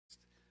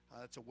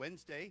It's a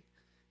Wednesday,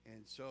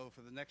 and so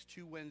for the next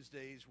 2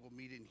 Wednesdays, we'll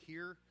meet in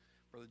here.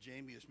 Brother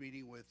Jamie is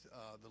meeting with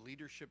the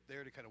leadership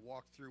there to kind of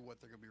walk through what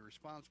they're going to be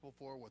responsible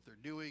for, what they're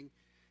doing,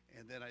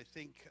 and then I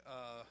think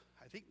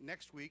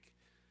next week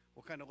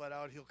we'll kind of let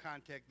out. He'll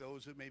contact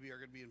those that maybe are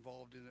going to be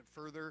involved in it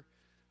further.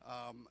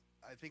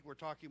 I think we're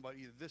talking about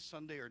either this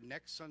Sunday or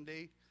next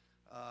Sunday.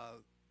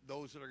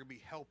 Those that are going to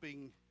be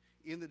helping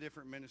in the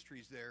different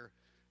ministries there,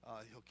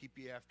 he'll keep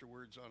you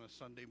afterwards on a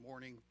Sunday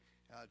morning,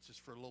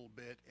 just for a little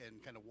bit,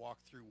 and kind of walk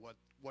through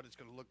what it's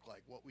going to look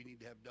like, what we need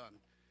to have done.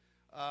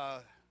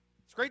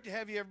 It's great to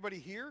have you, everybody,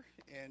 here,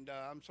 and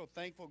I'm so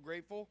thankful,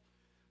 grateful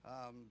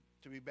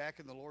to be back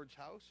in the Lord's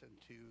house and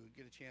to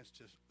get a chance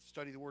to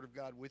study the Word of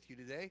God with you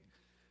today.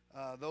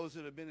 Those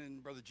that have been in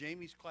Brother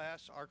Jamie's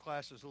class, our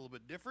class is a little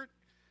bit different.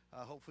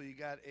 Hopefully you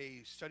got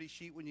a study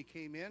sheet when you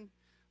came in.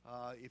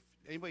 If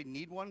anybody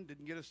need one,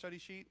 didn't get a study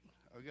sheet,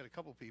 we got a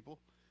couple people.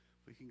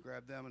 We can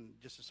grab them in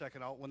just a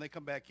second. When they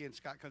come back in,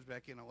 Scott comes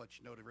back in, I'll let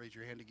you know to raise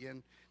your hand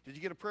again. Did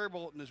you get a prayer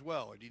bulletin as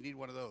well, or do you need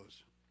one of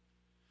those?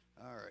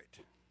 All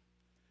right.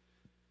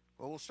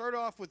 Well, we'll start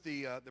off with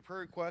the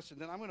prayer requests,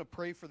 and then I'm going to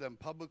pray for them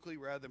publicly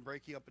rather than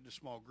breaking up into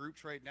small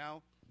groups right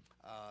now.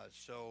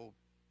 So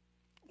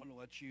I want to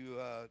let you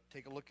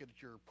take a look at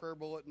your prayer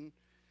bulletin.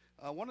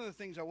 One of the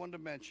things I wanted to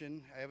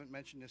mention, I haven't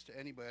mentioned this to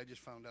anybody, I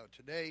just found out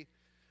today,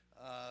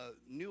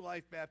 New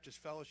Life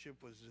Baptist Fellowship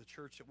was a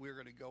church that we were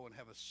going to go and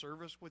have a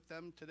service with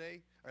them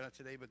today, or not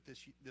today, but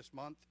this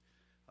month,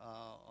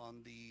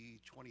 on the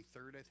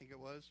 23rd, I think it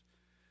was.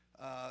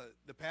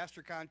 The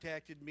pastor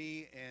contacted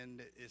me,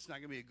 and it's not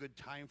going to be a good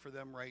time for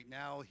them right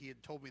now. He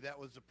had told me that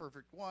was the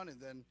perfect one, and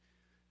then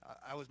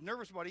I was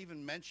nervous about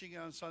even mentioning it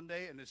on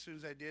Sunday, and as soon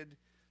as I did,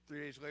 3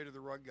 days later,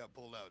 the rug got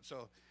pulled out.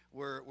 So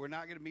we're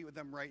not going to meet with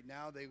them right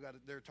now.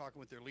 They're talking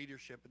with their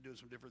leadership and doing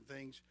some different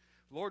things.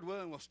 Lord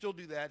willing, we'll still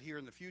do that here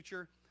in the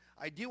future.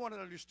 I do want it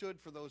understood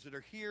for those that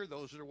are here,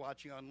 those that are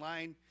watching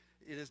online.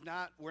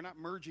 We're not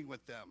merging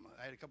with them.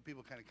 I had a couple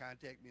people kind of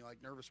contact me,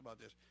 like, nervous about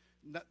this.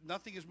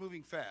 Nothing is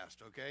moving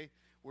fast, okay?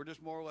 We're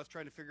just more or less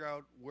trying to figure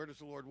out where does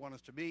the Lord want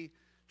us to be.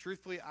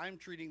 Truthfully, I'm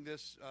treating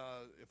this,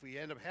 if we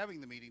end up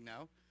having the meeting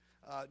now,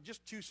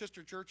 just two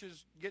sister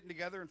churches getting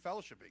together and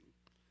fellowshipping.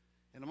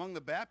 And among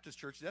the Baptist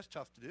churches, that's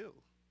tough to do.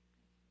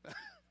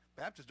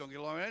 Baptists don't get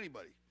along with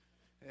anybody,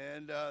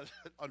 and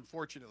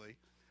unfortunately.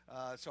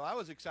 So I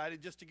was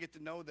excited just to get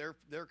to know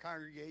their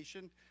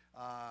congregation.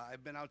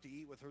 I've been out to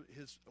eat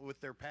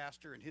with their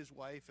pastor and his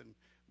wife, and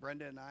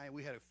Brenda and I.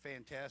 We had a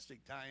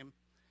fantastic time,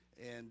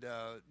 and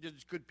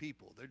just good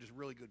people. They're just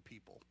really good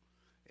people.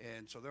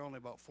 And so they're only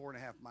about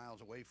 4.5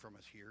 miles away from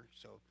us here,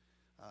 so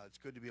it's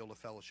good to be able to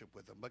fellowship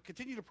with them. But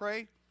continue to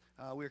pray.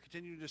 We are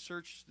continuing to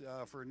search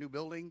for a new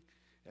building,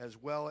 as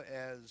well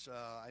as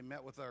I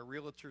met with our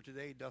realtor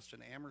today, Dustin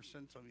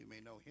Amerson. Some of you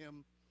may know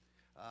him.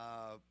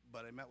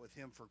 But I met with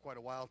him for quite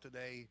a while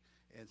today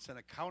and sent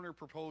a counter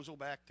proposal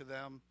back to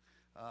them.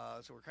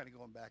 So we're kind of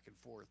going back and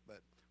forth.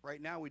 But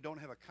right now we don't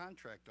have a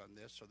contract on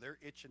this, so they're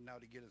itching now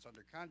to get us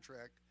under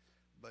contract.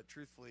 But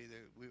truthfully,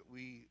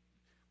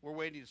 we're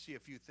waiting to see a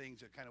few things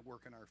that kind of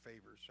work in our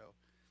favor. So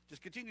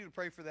just continue to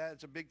pray for that.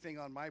 It's a big thing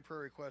on my prayer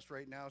request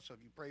right now. So if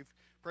you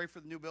pray for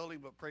the new building,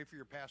 but pray for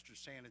your pastor's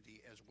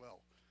sanity as well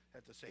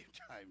at the same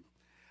time.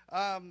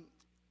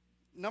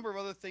 Number of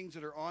other things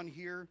that are on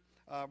here.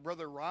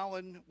 Brother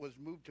Rollin was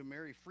moved to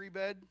Mary Free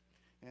Bed,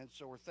 and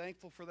so we're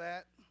thankful for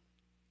that. I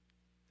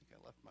think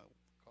I left my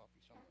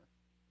coffee somewhere.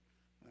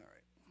 All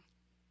right.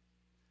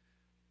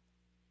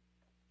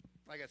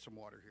 I got some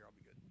water here. I'll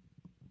be good.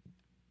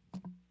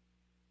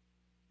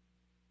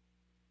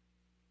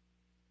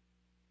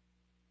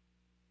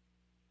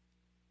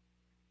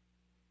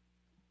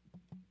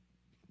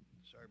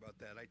 Sorry about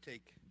that. I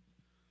take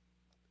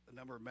a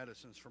number of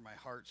medicines for my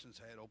heart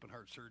since I had open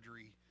heart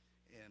surgery,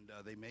 and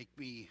they make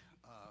me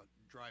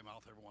dry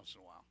mouth every once in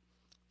a while.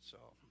 So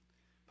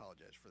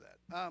apologize for that.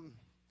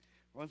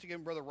 Once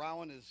again, Brother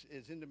Rowan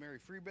is into Mary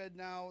Free Bed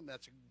now, and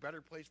that's a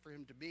better place for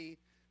him to be.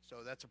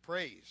 So that's a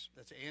praise.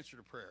 That's an answer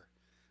to prayer.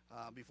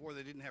 Before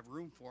they didn't have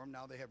room for him.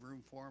 Now they have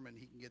room for him, and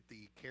he can get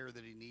the care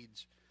that he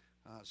needs.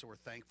 So we're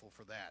thankful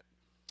for that.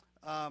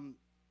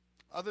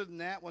 Other than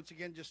that, once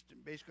again, just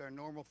basically our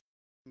normal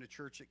in the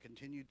church that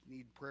continue to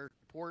need prayer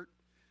support.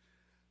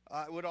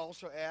 I would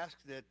also ask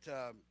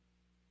that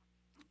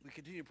we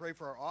continue to pray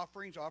for our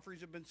offerings.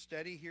 Offerings have been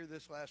steady here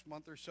this last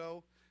month or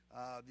so.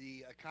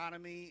 The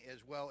economy,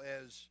 as well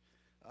as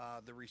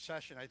the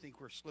recession, I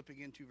think we're slipping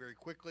into very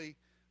quickly.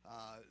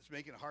 It's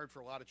making it hard for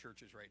a lot of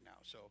churches right now.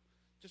 So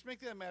just make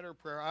that a matter of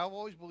prayer. I've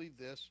always believed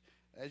this.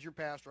 As your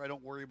pastor, I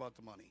don't worry about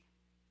the money.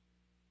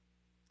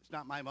 It's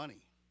not my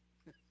money.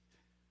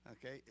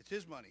 Okay? It's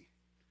his money.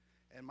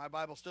 And my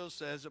Bible still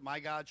says that my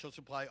God shall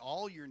supply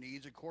all your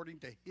needs according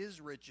to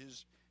his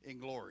riches in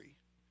glory.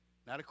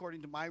 Not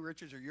according to my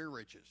riches or your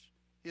riches,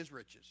 his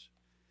riches.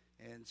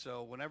 And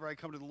so whenever I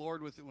come to the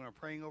Lord when I'm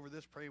praying over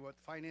this, praying about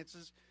the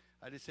finances,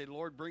 I just say,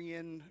 Lord, bring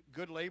in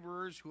good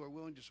laborers who are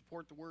willing to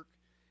support the work.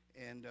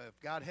 And if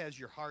God has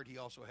your heart, he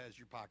also has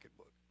your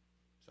pocketbook.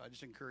 So I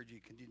just encourage you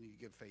to continue to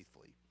give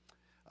faithfully.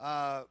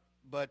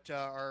 But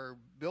our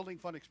building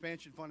fund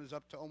expansion fund is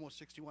up to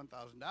almost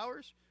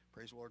 $61,000.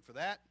 Praise the Lord for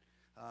that.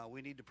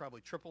 We need to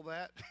probably triple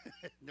that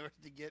in order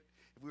to get,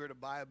 if we were to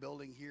buy a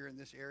building here in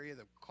this area,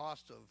 the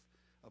cost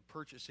of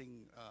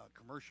purchasing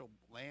commercial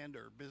land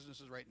or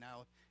businesses right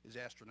now is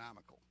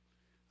astronomical.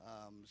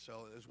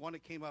 So there's one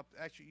that came up.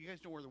 Actually, you guys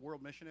know where the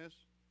World Mission is?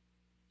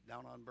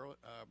 Down on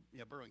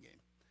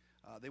Burlingame.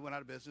 They went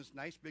out of business.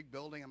 Nice big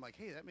building. I'm like,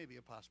 hey, that may be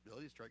a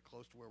possibility. It's right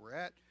close to where we're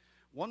at.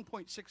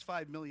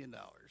 $1.65 million.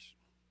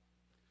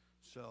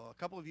 So a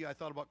couple of you, I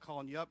thought about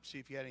calling you up, see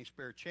if you had any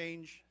spare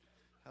change,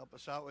 help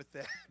us out with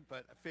that.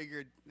 But I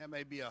figured that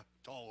may be a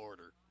tall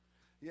order.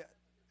 Yeah,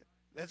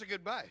 that's a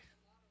good buy.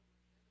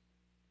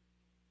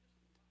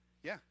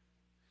 Yeah.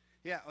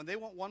 Yeah, and they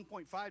want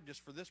 1.5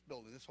 just for this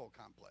building, this whole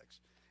complex.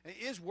 And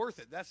it is worth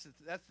it. That's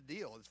the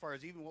deal. As far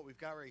as even what we've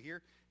got right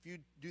here, if you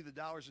do the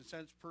dollars and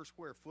cents per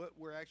square foot,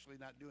 we're actually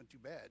not doing too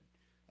bad,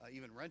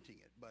 even renting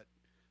it. But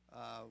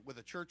with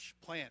a church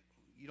plant,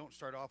 you don't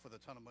start off with a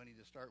ton of money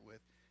to start with.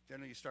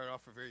 Generally, you start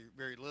off for very,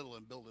 very little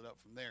and build it up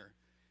from there.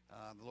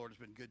 The Lord has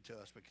been good to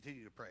us, but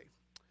continue to pray.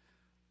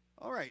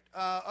 All right.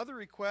 Other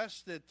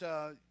requests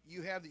that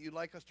you have that you'd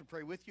like us to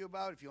pray with you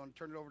about, if you want to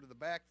turn it over to the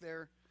back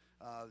there.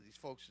 These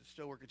folks that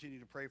still we're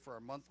continuing to pray for our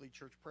monthly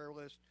church prayer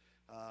list.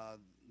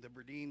 The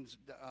Berdines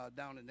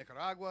down in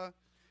Nicaragua.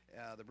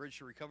 The Bridge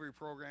to Recovery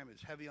program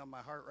is heavy on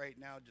my heart right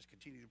now. Just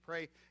continue to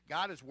pray.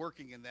 God is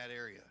working in that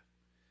area.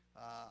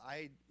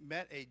 I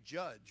met a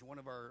judge, one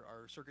of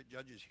our circuit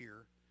judges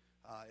here,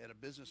 at a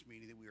business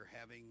meeting that we were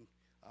having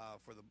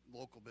for the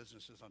local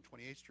businesses on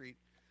 28th Street.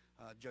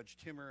 Judge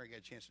Timmer, I got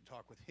a chance to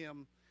talk with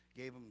him,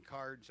 gave him a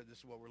card, said this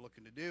is what we're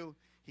looking to do.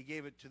 He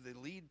gave it to the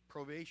lead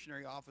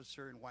probationary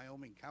officer in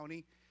Wyoming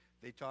County.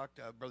 They talked,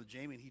 Brother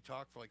Jamie, and he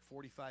talked for like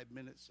 45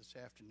 minutes this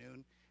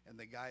afternoon, and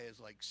the guy is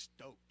like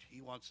stoked.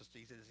 He wants us to,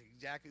 he said it's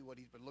exactly what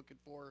he's been looking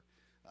for.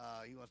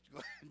 He wants to go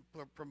ahead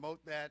and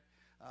promote that,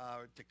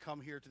 to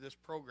come here to this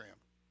program.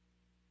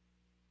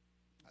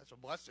 That's a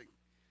blessing.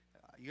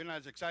 You're not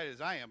as excited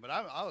as I am, but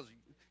I was,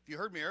 if you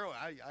heard me earlier,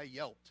 I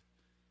yelped.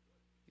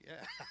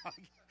 Yeah,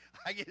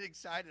 I get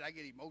excited, I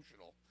get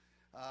emotional.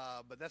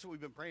 But that's what we've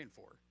been praying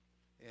for.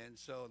 And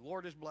so the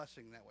Lord is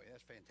blessing that way.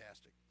 That's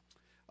fantastic.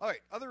 All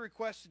right, other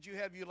requests that you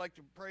have you'd like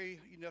to pray,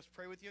 you need us to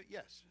pray with you?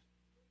 Yes.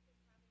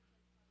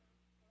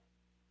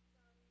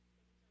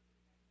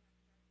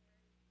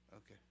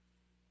 Okay.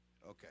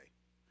 Okay.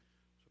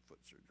 So foot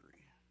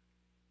surgery.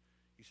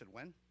 You said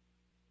when?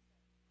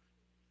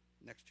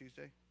 Next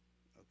Tuesday?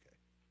 Okay.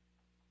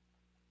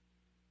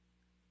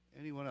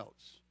 Anyone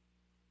else?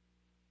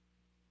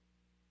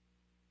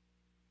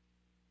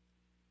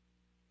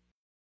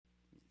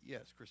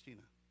 Yes,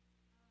 Christina.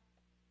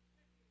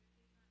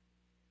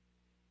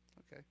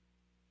 Okay.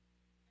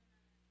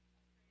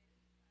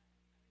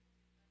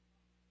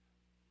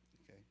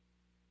 Okay.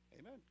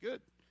 Amen.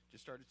 Good.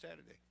 Just started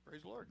Saturday.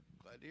 Praise the Lord.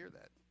 Glad to hear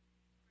that.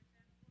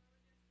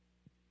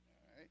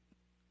 All right.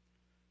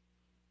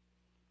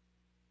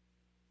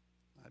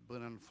 I've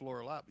been on the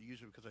floor a lot, but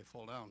usually because I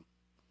fall down.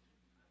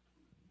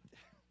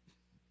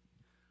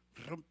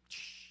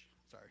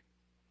 Sorry.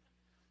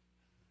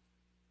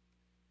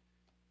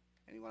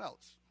 Anyone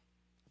else?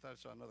 I thought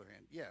I saw another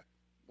hand. Yeah.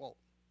 Walt.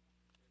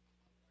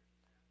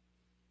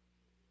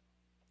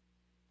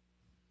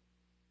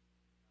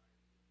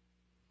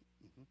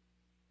 Hmm.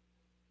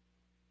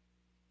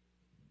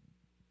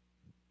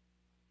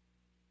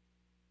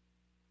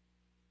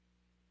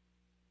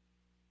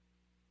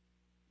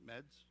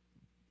 Meds?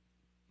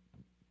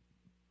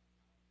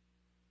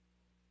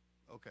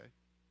 Okay.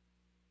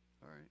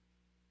 All right.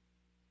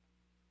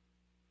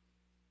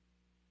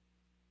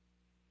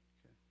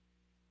 Okay.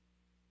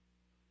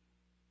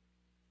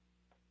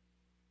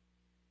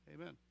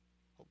 Amen.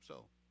 Hope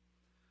so.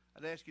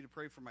 I'd ask you to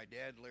pray for my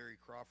dad, Larry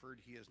Crawford.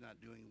 He is not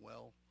doing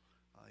well.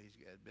 He's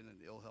had been in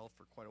ill health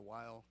for quite a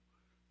while.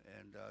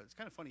 And it's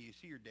kind of funny. You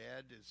see your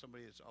dad as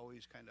somebody that's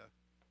always kind of,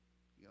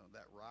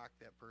 that rock,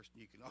 that person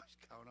you can always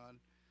count on.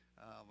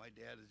 My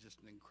dad is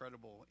just an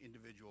incredible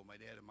individual. My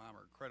dad and mom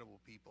are incredible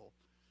people.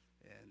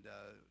 And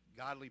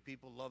godly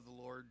people, love the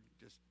Lord,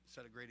 just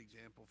set a great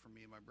example for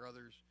me and my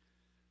brothers.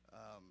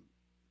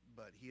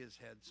 But he has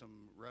had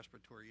some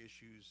respiratory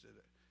issues that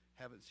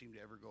haven't seemed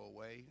to ever go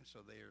away. So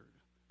they are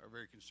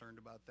very concerned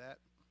about that.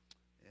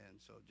 And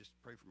so just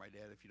pray for my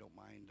dad if you don't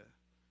mind.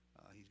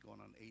 He's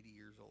going on 80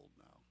 years old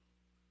now.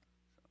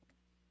 So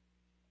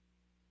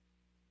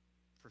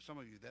for some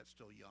of you, that's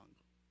still young.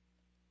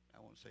 I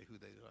won't say who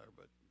they are,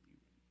 but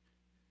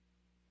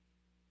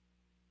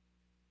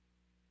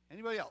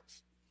anybody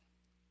else?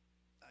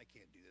 I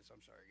can't do this.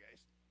 I'm sorry, guys.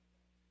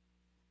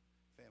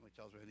 Family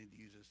tells me I need to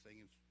use this thing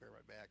and spare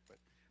my back, but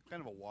I'm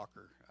kind of a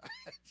walker.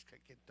 It's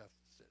going to get tough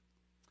to sit.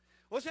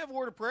 Let's have a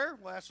word of prayer.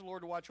 We'll ask the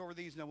Lord to watch over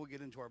these, and then we'll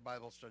get into our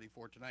Bible study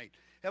for tonight.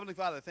 Heavenly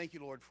Father, thank you,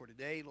 Lord, for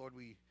today. Lord,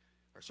 we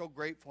are so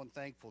grateful and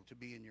thankful to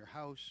be in your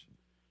house.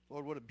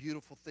 Lord, what a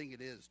beautiful thing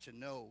it is to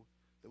know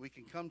that we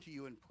can come to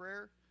you in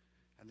prayer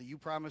and that you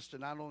promise to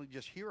not only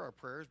just hear our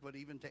prayers, but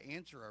even to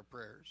answer our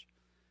prayers.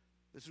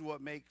 This is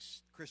what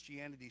makes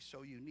Christianity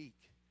so unique.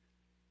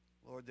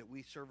 Lord, that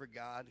we serve a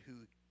God who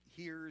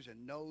hears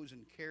and knows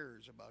and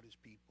cares about his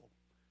people.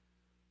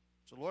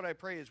 So, Lord, I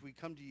pray as we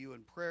come to you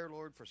in prayer,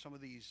 Lord, for some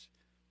of these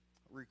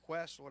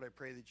requests, Lord, I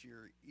pray that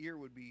your ear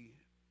would be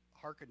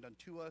hearkened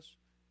unto us.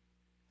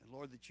 And,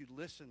 Lord, that you'd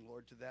listen,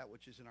 Lord, to that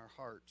which is in our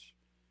hearts.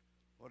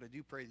 Lord, I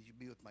do pray that you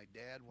be with my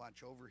dad,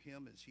 watch over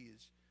him as he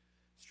is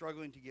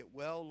struggling to get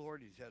well,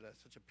 Lord. He's had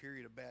such a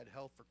period of bad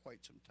health for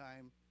quite some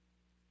time.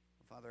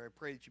 Father, I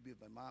pray that you be with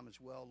my mom as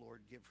well.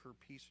 Lord, give her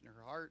peace in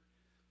her heart,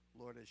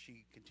 Lord, as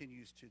she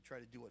continues to try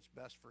to do what's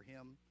best for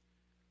him.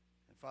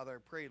 And Father,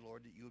 I pray,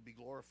 Lord, that you would be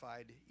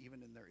glorified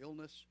even in their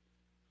illness.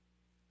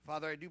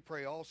 Father, I do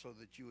pray also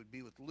that you would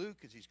be with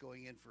Luke as he's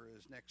going in for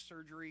his next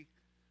surgery.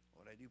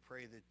 Lord, I do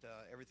pray that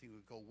everything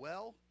would go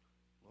well.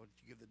 Lord, that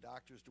you give the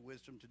doctors the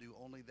wisdom to do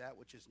only that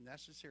which is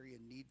necessary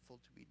and needful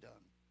to be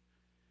done.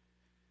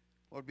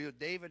 Lord, be with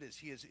David as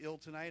he is ill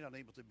tonight,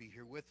 unable to be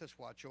here with us.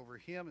 Watch over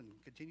him and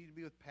continue to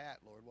be with Pat,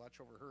 Lord. Watch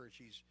over her as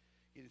she's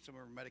getting some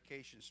of her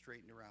medications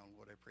straightened around.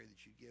 Lord, I pray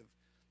that you give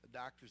the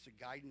doctors the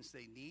guidance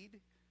they need.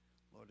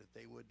 Lord, that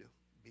they would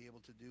be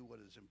able to do what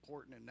is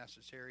important and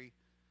necessary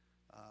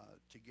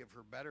to give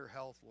her better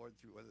health, Lord,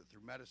 whether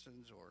through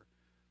medicines or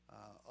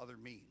other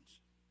means.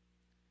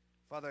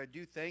 Father, I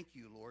do thank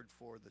you, Lord,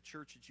 for the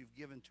church that you've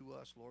given to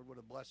us. Lord, what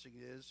a blessing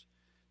it is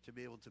to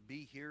be able to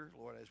be here,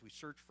 Lord, as we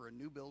search for a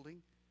new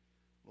building.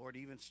 Lord,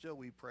 even still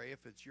we pray,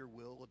 if it's your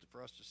will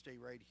for us to stay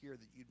right here,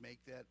 that you'd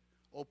make that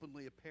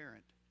openly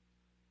apparent.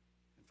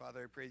 And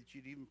Father, I pray that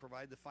you'd even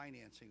provide the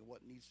financing of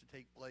what needs to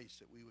take place,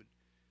 that we would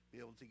be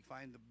able to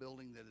find the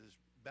building that is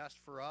best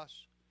for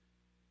us,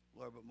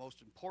 Lord, but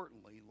most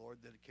importantly, Lord,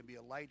 that it can be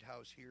a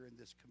lighthouse here in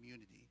this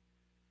community.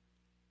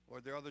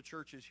 Lord, there are other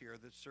churches here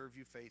that serve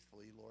you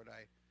faithfully. Lord,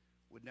 I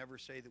would never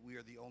say that we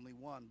are the only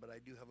one, but I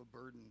do have a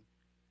burden,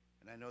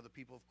 and I know the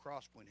people of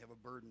CrossPoint have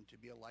a burden to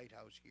be a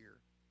lighthouse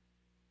here.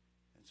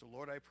 And so,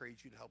 Lord, I pray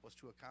that you'd help us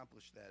to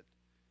accomplish that.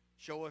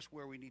 Show us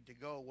where we need to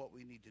go, what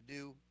we need to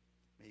do.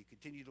 May you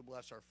continue to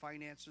bless our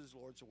finances,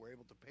 Lord, so we're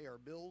able to pay our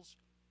bills,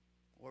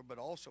 Lord, but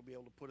also be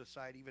able to put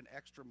aside even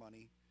extra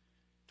money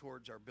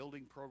towards our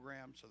building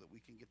program so that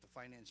we can get the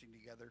financing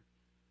together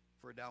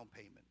for a down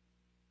payment.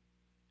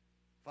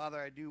 Father,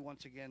 I do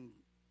once again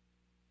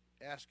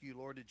ask you,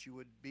 Lord, that you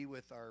would be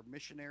with our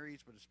missionaries,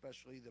 but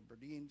especially the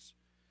Berdines,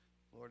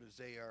 Lord, as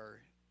they are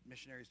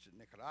missionaries to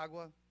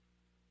Nicaragua.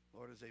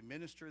 Lord, as they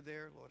minister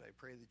there, Lord, I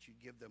pray that you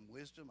give them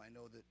wisdom. I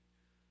know that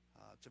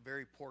it's a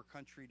very poor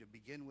country to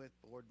begin with,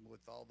 Lord,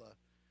 with all the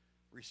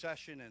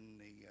recession and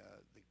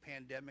the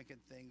pandemic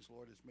and things,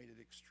 Lord, has made it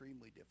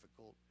extremely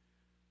difficult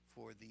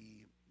for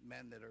the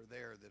men that are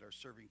there that are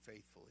serving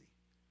faithfully.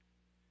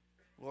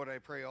 Lord, I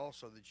pray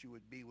also that you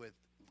would be with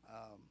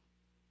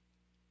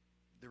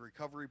the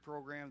recovery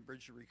program,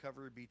 Bridge to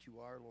Recovery,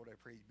 B2R. Lord, I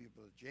pray you'd be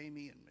with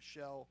Jamie and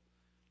Michelle.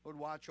 Lord,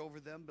 watch over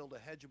them, build a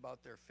hedge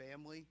about their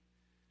family.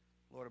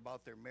 Lord,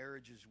 about their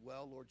marriage as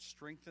well. Lord,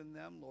 strengthen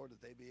them, Lord,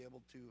 that they be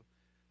able to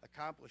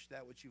accomplish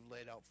that which you've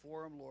laid out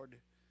for them. Lord,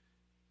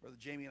 Brother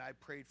Jamie and I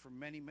prayed for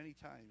many, many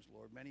times,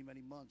 Lord, many,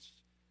 many months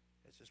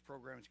as this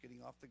program is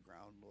getting off the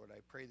ground. Lord, I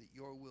pray that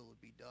your will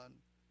would be done.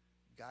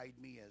 Guide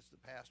me as the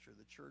pastor of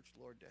the church,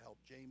 Lord, to help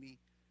Jamie.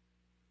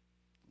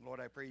 Lord,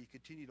 I pray you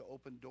continue to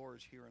open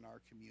doors here in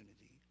our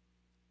community.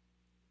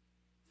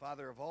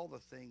 Father, of all the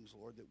things,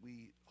 Lord, that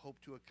we hope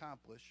to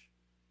accomplish,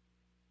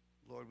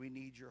 Lord, we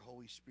need your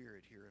Holy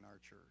Spirit here in our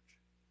church.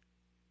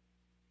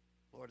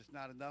 Lord, it's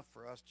not enough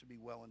for us to be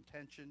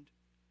well-intentioned.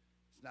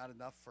 It's not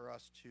enough for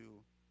us to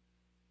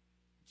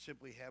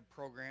simply have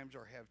programs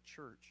or have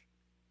church.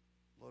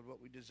 Lord,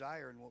 what we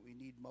desire and what we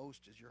need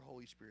most is your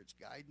Holy Spirit's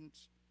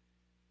guidance,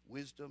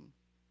 wisdom,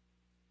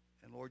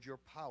 and Lord, your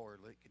power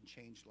that can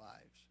change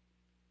lives.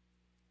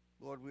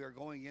 Lord, we are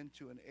going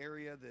into an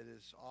area that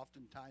is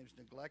oftentimes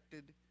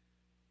neglected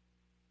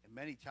and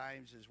many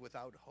times is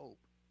without hope.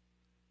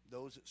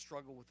 Those that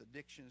struggle with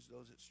addictions,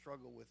 those that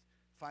struggle with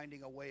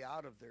finding a way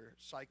out of their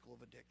cycle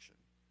of addiction.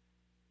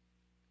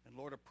 And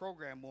Lord, a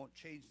program won't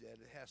change that.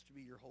 It has to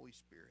be your Holy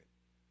Spirit.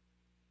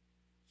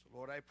 So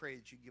Lord, I pray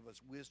that you give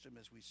us wisdom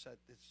as we set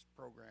this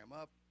program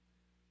up,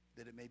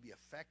 that it may be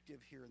effective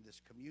here in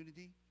this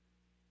community.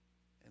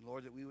 And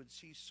Lord, that we would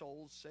see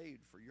souls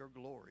saved for your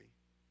glory.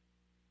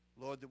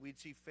 Lord, that we'd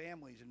see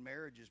families and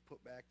marriages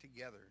put back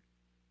together.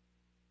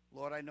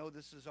 Lord, I know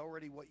this is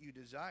already what you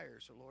desire,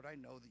 so Lord, I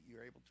know that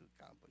you're able to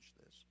accomplish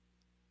this.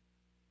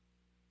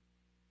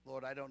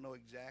 Lord, I don't know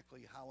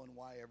exactly how and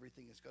why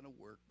everything is going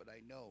to work, but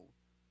I know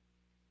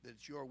that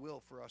it's your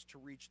will for us to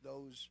reach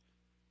those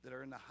that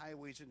are in the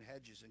highways and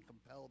hedges and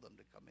compel them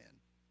to come in.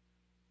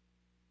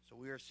 So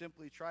we are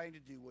simply trying to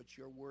do what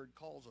your word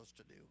calls us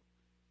to do.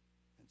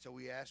 And so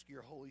we ask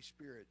your Holy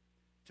Spirit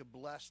to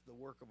bless the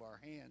work of our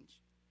hands,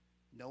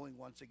 knowing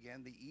once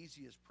again the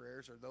easiest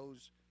prayers are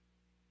those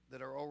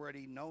that are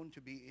already known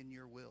to be in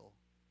your will.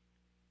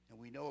 And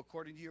we know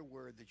according to your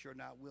word that you're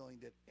not willing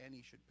that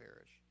any should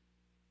perish,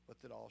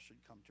 but that all should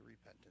come to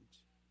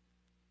repentance.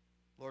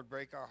 Lord,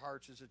 break our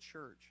hearts as a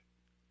church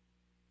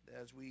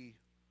as we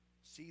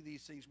see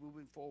these things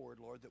moving forward,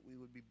 Lord, that we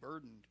would be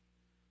burdened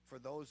for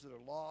those that are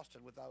lost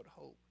and without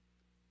hope.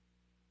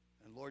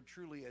 And Lord,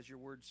 truly, as your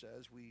word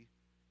says, we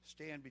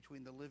stand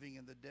between the living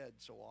and the dead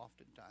so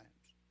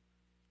oftentimes.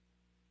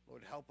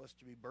 Lord, help us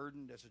to be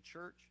burdened as a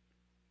church.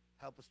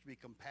 Help us to be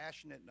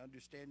compassionate and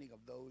understanding of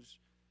those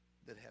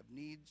that have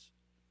needs.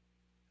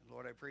 And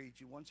Lord, I pray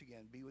that you once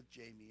again be with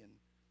Jamie and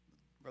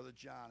Brother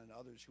John and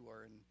others who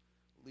are in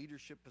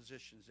leadership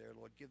positions there.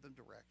 Lord, give them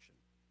direction.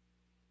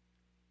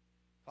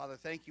 Father,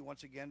 thank you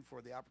once again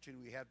for the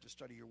opportunity we have to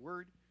study your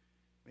word.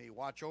 May you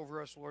watch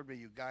over us, Lord. May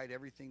you guide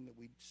everything that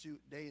we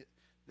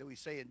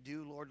say and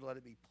do, Lord. Let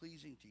it be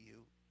pleasing to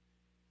you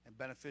and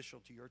beneficial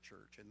to your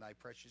church. In thy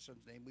precious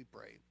son's name we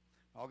pray.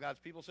 All God's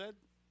people said,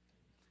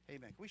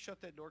 amen. Can we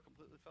shut that door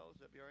completely, fellas?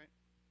 That'd be all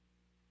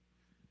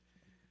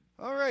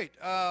right? All right.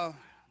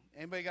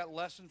 Anybody got a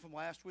lesson from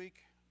last week?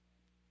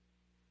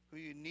 Who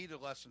you need a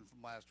lesson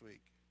from last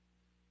week?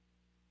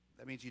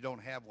 That means you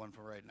don't have one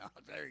for right now.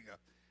 There you go.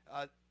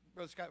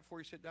 Brother Scott, before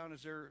you sit down,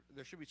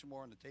 there should be some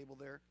more on the table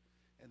there,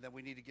 and then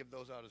we need to give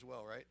those out as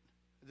well, right?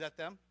 Is that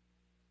them?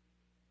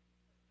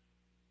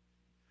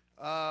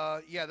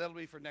 Yeah, that'll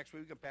be for next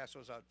week. We can pass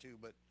those out too,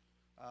 but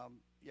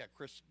yeah,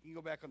 Chris, you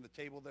can go back on the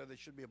table there. There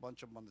should be a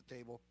bunch of them on the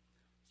table.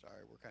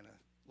 Sorry, we're kind of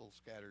a little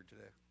scattered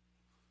today.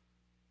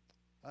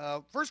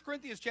 1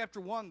 Corinthians chapter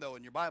 1, though,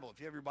 in your Bible. If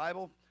you have your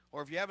Bible,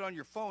 or if you have it on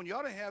your phone, you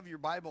ought to have your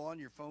Bible on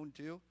your phone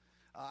too.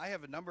 I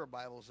have a number of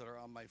Bibles that are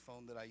on my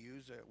phone that I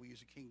use. We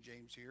use a King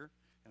James here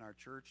in our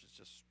church. It's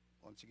just,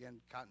 once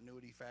again,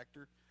 continuity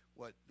factor.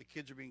 What the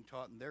kids are being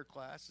taught in their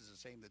class is the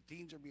same that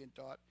teens are being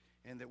taught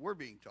and that we're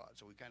being taught.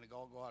 So we kind of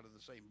all go out of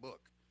the same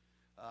book.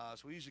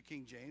 So we use the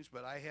King James,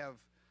 but I have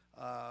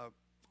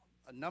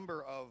a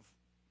number of,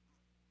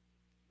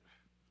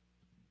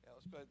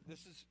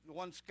 this is the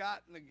one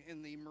Scott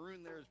in the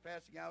maroon there is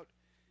passing out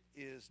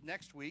is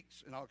next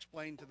week's, and I'll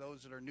explain to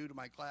those that are new to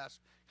my class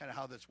kind of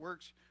how this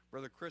works.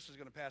 Brother Chris is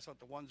going to pass out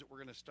the ones that we're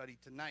going to study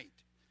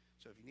tonight.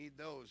 So if you need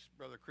those,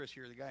 Brother Chris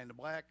here, the guy in the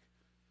black,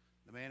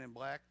 the man in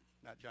black,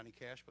 not Johnny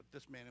Cash, but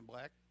this man in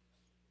black,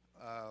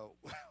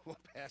 we'll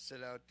pass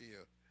it out to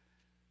you.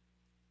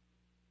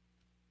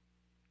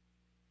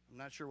 I'm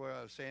not sure what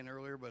I was saying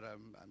earlier, but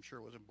I'm sure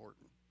it was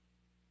important.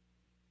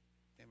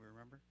 Anybody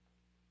remember?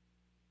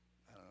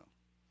 I don't know.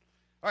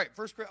 All right,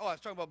 I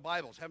was talking about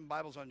Bibles, having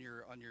Bibles on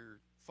your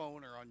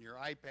phone or on your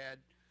iPad.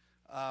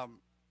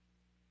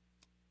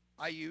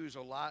 I use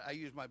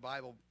my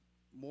Bible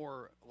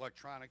more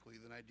electronically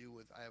than I do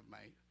I have my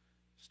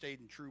Stayed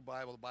and True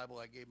Bible, the Bible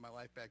I gave my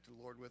life back to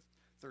the Lord with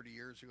 30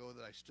 years ago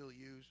that I still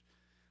use.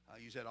 I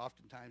use that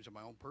oftentimes in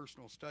my own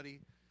personal study.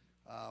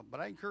 But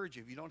I encourage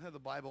you, if you don't have the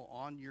Bible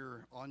on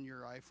your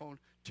iPhone,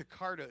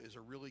 Takarta is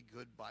a really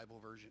good Bible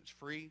version. It's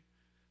free.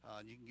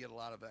 You can get a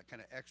lot of that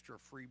kind of extra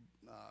free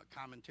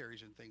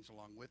commentaries and things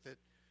along with it.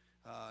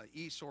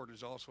 eSword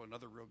is also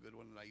another real good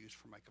one that I use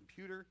for my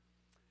computer.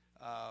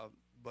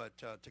 But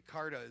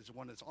Takarta is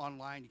one that's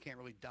online. You can't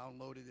really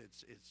download it.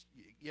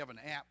 You have an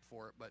app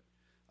for it, but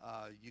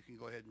you can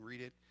go ahead and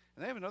read it.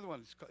 And they have another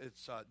one.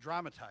 It's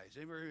dramatized.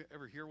 Anybody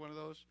ever hear one of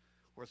those?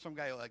 Where some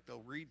guy, like,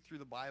 they'll read through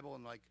the Bible,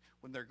 and, like,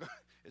 when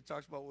it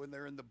talks about when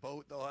they're in the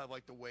boat, they'll have,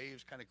 like, the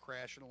waves kind of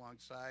crashing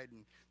alongside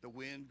and the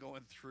wind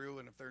going through.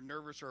 And if they're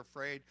nervous or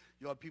afraid,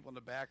 you'll have people in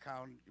the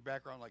background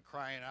like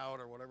crying out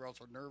or whatever else,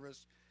 or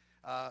nervous.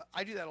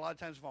 I do that a lot of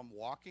times if I'm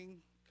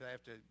walking, because I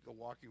have to go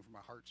walking for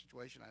my heart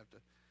situation. I have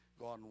to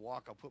go out and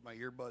walk. I'll put my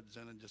earbuds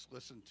in and just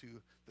listen to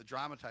the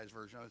dramatized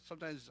version.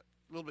 Sometimes it's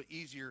a little bit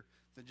easier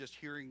than just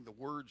hearing the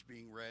words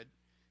being read.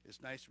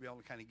 It's nice to be able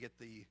to kind of get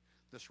the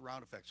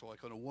surround effect. So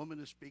like when a woman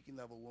is speaking,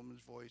 they have a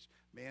woman's voice,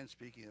 man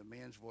speaking, a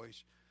man's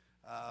voice,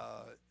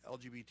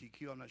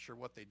 LGBTQ, I'm not sure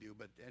what they do,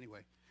 but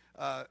anyway.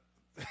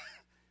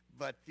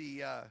 But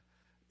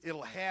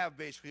it'll have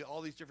basically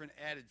all these different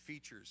added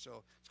features.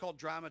 So it's called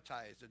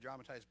Dramatized, the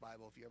Dramatized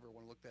Bible. If you ever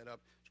want to look that up,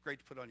 it's great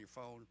to put on your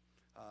phone.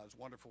 It's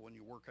wonderful when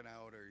you're working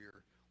out or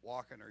you're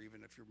walking, or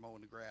even if you're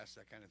mowing the grass,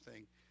 that kind of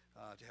thing,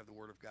 to have the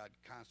Word of God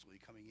constantly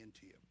coming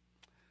into you.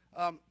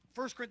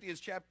 1 Corinthians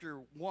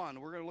chapter 1,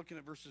 we're going to look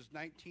at verses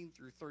 19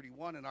 through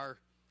 31 in our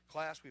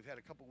class. We've had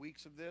a couple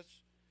weeks of this.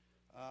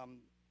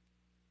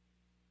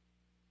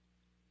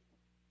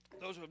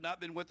 Those who have not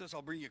been with us,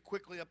 I'll bring you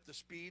quickly up to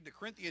speed. The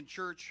Corinthian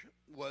church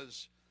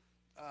was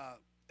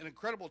an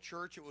incredible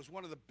church. It was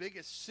one of the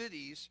biggest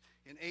cities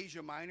in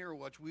Asia Minor,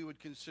 which we would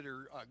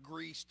consider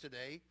Greece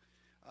today.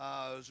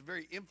 It was a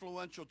very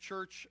influential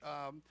church,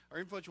 or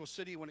influential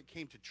city when it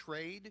came to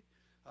trade.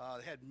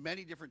 They had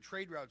many different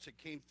trade routes that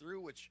came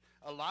through, which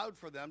allowed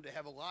for them to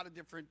have a lot of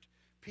different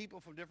people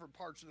from different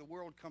parts of the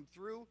world come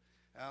through.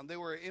 They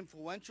were an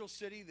influential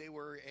city. They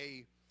were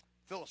a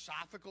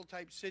philosophical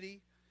type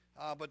city,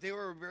 but they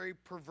were a very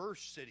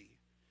perverse city.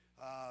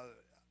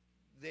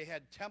 They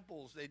had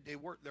temples.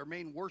 Their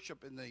main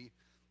worship in the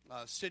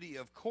city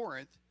of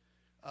Corinth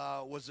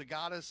was the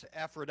goddess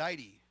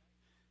Aphrodite.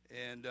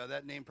 And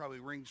that name probably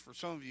rings for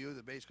some of you.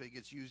 That basically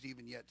gets used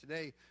even yet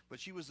today. But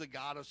she was the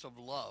goddess of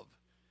love.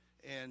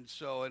 And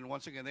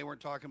once again, they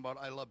weren't talking about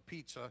I love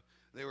pizza.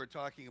 They were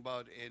talking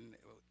about an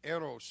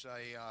eros,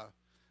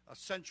 a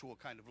sensual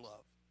kind of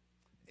love.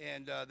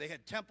 And they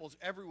had temples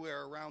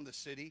everywhere around the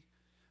city.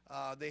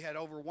 They had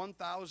over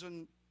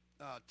 1,000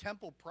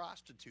 temple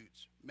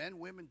prostitutes, men,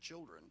 women,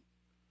 children,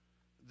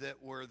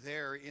 that were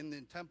there in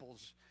the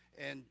temples.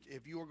 And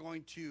if you were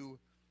going to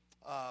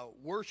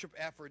worship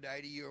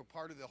Aphrodite, your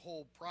part of the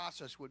whole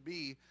process would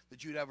be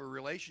that you'd have a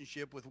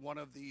relationship with one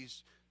of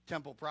these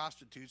temple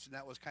prostitutes, and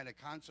that was kind of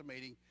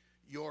consummating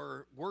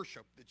your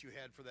worship that you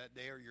had for that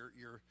day, or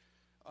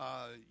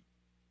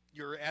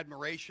your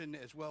admiration,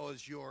 as well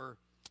as your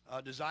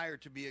desire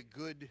to be a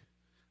good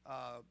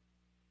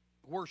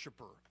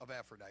worshiper of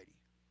Aphrodite.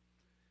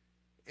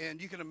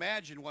 And you can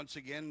imagine, once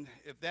again,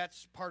 if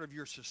that's part of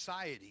your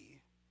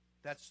society,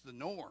 that's the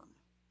norm,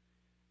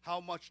 how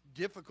much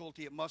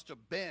difficulty it must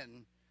have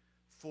been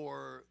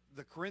for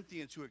the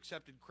Corinthians who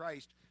accepted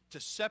Christ to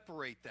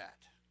separate that.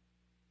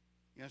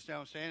 You understand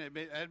what I'm saying?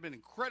 It had been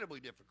incredibly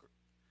difficult.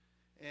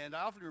 And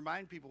I often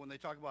remind people when they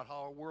talk about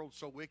how our world's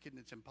so wicked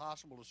and it's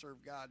impossible to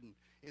serve God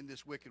in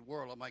this wicked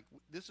world, I'm like,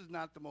 this is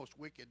not the most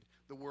wicked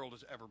the world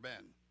has ever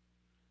been.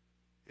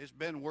 It's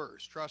been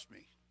worse, trust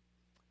me.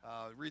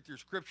 Read through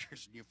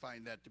scriptures and you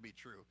find that to be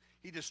true.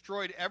 He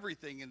destroyed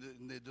everything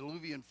in the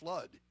Diluvian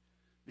flood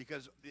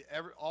because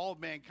all of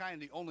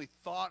mankind, the only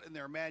thought in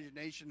their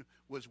imagination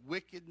was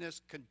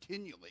wickedness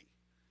continually.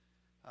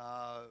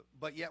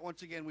 But yet,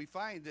 once again, we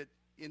find that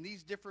in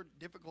these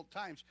difficult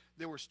times,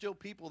 there were still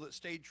people that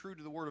stayed true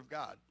to the Word of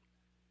God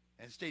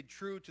and stayed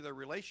true to their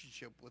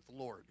relationship with the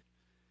Lord.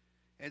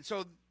 And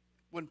so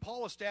when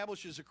Paul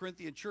establishes a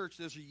Corinthian church,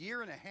 there's a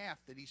year and a half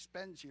that he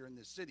spends here in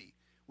this city.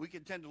 We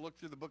can tend to look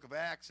through the book of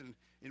Acts, and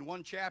in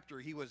one chapter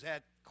he was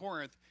at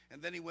Corinth,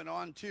 and then he went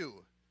on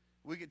too.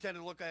 We can tend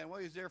to look at, well,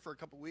 he was there for a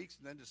couple weeks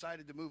and then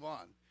decided to move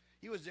on.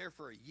 He was there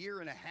for a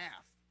year and a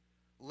half,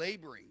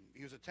 laboring.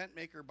 He was a tent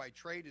maker by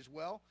trade as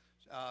well.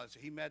 So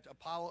he met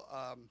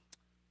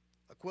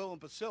Aquila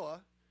and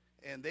Priscilla,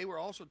 and they were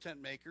also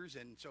tent makers,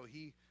 and so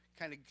he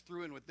kind of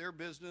threw in with their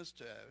business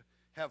to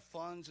have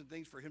funds and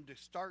things for him to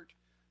start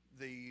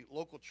the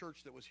local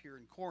church that was here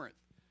in Corinth.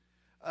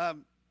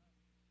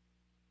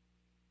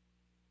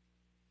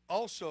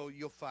 Also,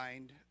 you'll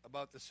find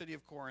about the city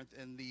of Corinth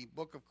in the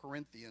book of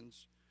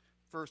Corinthians,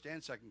 1st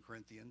and 2nd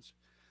Corinthians,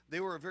 they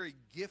were a very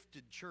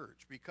gifted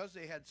church because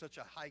they had such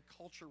a high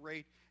culture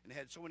rate and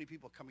had so many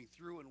people coming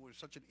through and were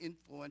such an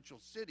influential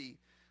city.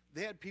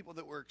 They had people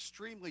that were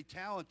extremely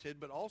talented,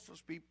 but also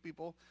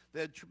people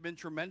that had been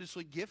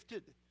tremendously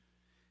gifted.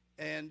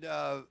 And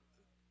the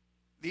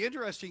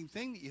interesting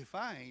thing that you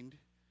find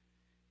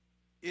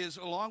is,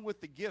 along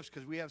with the gifts,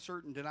 because we have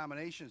certain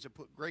denominations that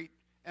put great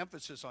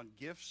emphasis on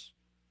gifts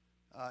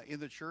in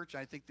the church.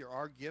 I think there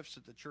are gifts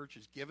that the church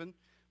is given,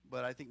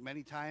 but I think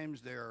many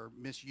times they're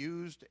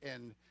misused,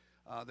 and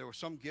there were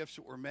some gifts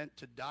that were meant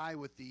to die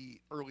with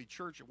the early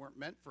church that weren't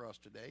meant for us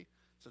today,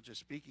 such as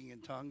speaking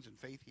in tongues and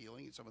faith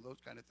healing and some of those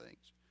kind of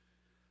things.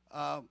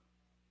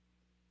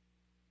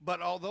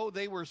 But although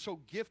they were so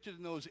gifted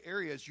in those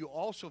areas, you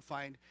also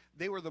find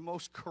they were the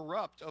most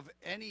corrupt of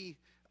any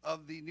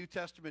of the New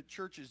Testament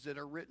churches that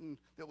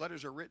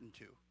letters are written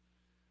to.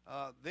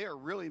 They are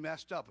really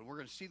messed up, and we're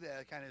going to see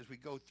that kind of as we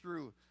go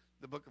through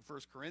the book of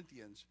 1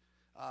 Corinthians.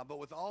 But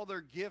with all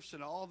their gifts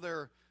and all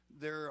their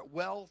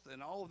wealth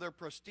and all of their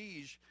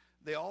prestige,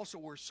 they also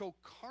were so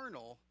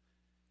carnal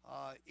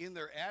in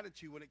their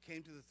attitude when it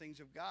came to the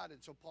things of God.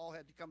 And so Paul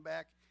had to come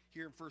back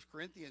here in 1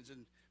 Corinthians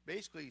and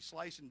basically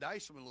slice and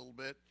dice them a little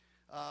bit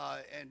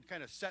and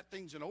kind of set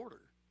things in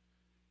order.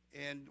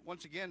 And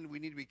once again, we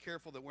need to be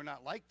careful that we're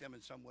not like them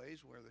in some ways,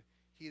 where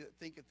he that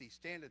thinketh he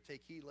standeth,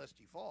 take heed lest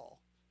he fall.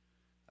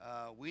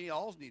 We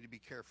all need to be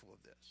careful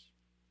of this.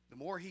 The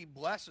more he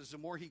blesses, the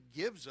more he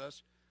gives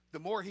us, the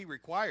more he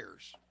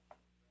requires.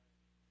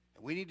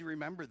 And we need to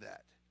remember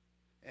that.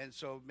 And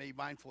so be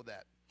mindful of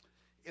that.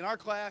 In our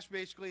class,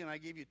 basically, and I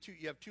gave you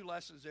you have two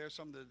lessons there.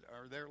 Some that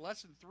are there.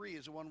 Lesson 3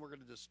 is the one we're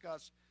going to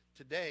discuss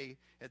today.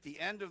 At the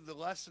end of the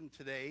lesson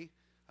today,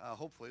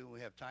 hopefully when we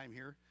have time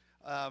here,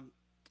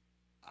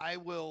 I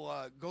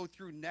will go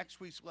through next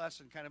week's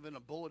lesson kind of in a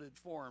bulleted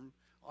form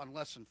on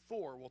lesson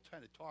 4. We'll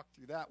kind of talk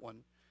through that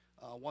one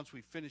once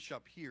we finish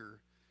up here.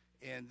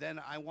 And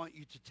then I want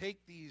you to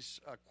take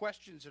these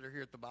questions that are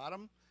here at the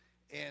bottom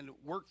and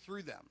work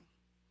through them.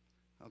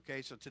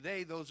 Okay, so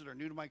today, those that are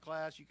new to my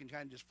class, you can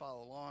kind of just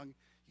follow along.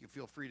 You can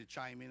feel free to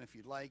chime in if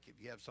you'd like,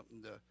 if you have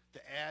something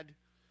to add.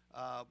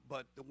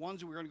 But the ones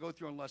that we're going to go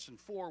through in lesson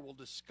 4, we'll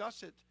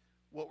discuss it,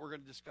 what we're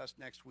going to discuss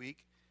next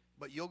week.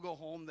 But you'll go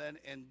home then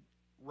and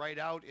write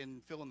out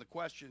and fill in the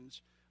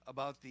questions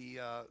about the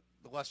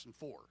lesson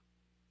 4.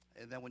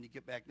 And then when you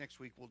get back next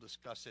week, we'll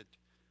discuss it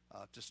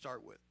to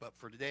start with. But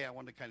for today, I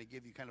wanted to kind of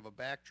give you kind of a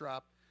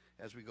backdrop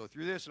as we go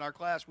through this. In our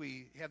class,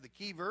 we have the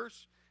key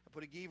verse. I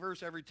put a key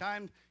verse every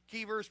time.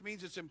 Key verse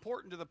means it's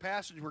important to the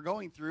passage we're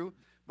going through,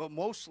 but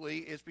mostly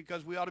it's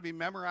because we ought to be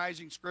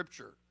memorizing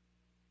Scripture.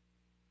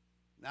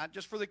 Not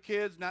just for the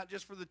kids, not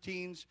just for the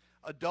teens.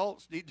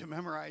 Adults need to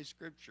memorize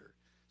Scripture.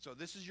 So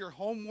this is your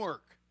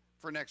homework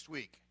for next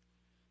week.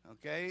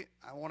 Okay?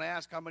 I want to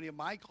ask how many of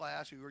my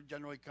class who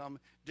generally come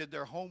did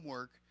their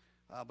homework,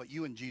 but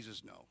you and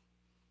Jesus know.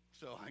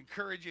 So I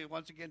encourage you,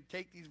 once again,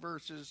 take these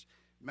verses,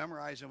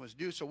 memorize them as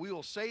due. So we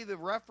will say the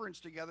reference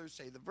together,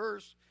 say the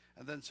verse,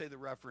 and then say the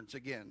reference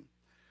again.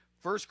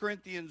 1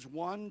 Corinthians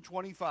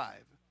 1:25.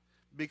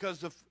 Because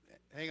the,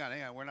 hang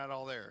on, we're not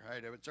all there. All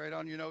right, it's right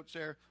on your notes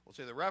there. We'll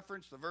say the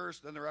reference, the verse,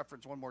 then the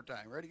reference one more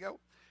time. Ready,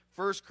 go?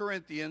 1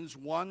 Corinthians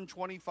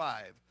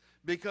 1:25.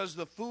 Because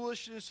the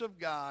foolishness of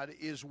God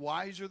is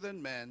wiser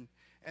than men,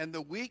 and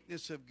the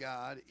weakness of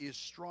God is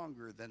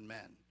stronger than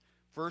men.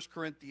 1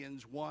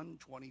 Corinthians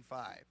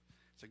 1:25.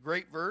 It's a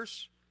great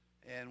verse,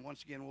 and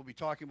once again, we'll be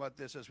talking about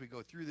this as we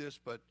go through this,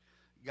 but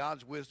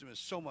God's wisdom is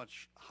so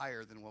much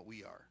higher than what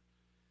we are.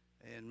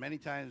 And many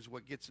times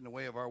what gets in the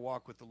way of our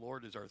walk with the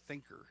Lord is our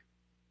thinker.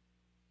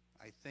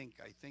 I think,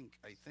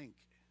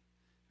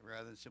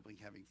 rather than simply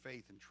having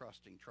faith and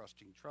trusting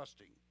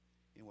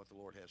in what the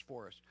Lord has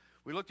for us.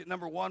 We looked at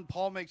number 1.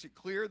 Paul makes it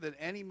clear that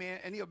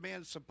any of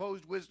man's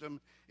supposed wisdom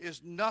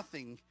is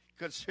nothing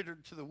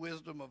considered to the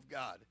wisdom of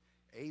God.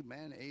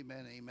 Amen,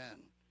 amen,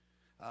 amen.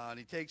 And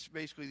he takes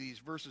basically these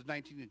verses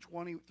 19 and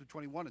 20 through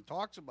 21 and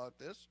talks about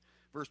this.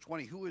 Verse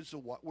 20,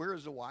 where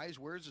is the wise?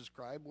 Where is the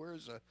scribe? Where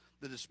is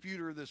the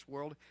disputer of this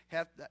world?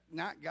 Hath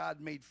not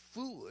God made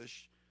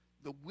foolish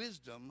the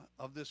wisdom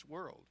of this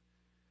world?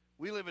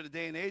 We live in a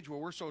day and age where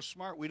we're so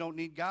smart we don't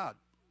need God.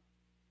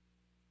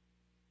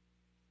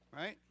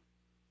 Right?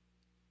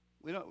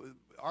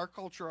 Our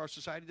culture, our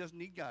society doesn't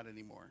need God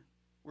anymore.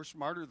 We're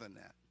smarter than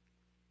that.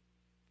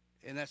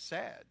 And that's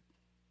sad.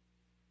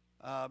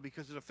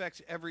 Because it affects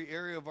every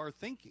area of our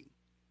thinking.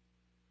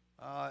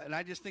 And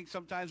I just think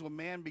sometimes when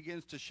man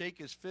begins to shake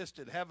his fist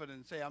at heaven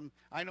and say,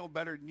 I know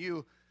better than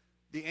you,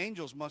 the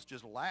angels must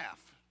just laugh.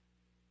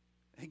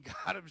 And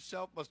God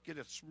himself must get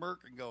a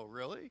smirk and go,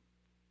 really?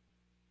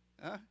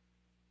 Huh?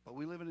 But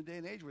we live in a day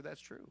and age where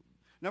that's true.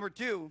 Number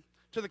 2,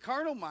 to the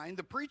carnal mind,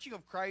 the preaching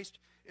of Christ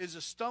is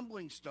a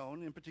stumbling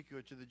stone, in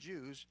particular to the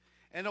Jews,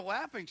 and a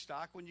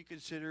laughingstock when you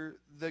consider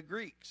the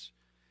Greeks.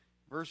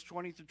 Verse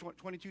 22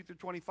 through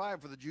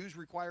 25, for the Jews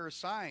require a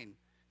sign,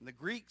 and the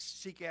Greeks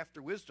seek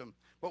after wisdom.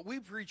 But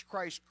we preach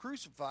Christ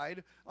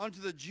crucified,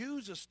 unto the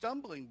Jews a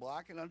stumbling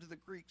block, and unto the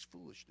Greeks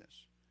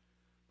foolishness.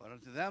 But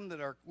unto them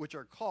which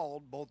are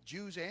called, both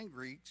Jews and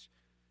Greeks,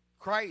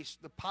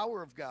 Christ, the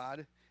power of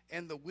God,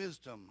 and the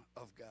wisdom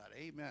of God.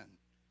 Amen.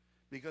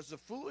 Because the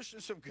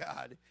foolishness of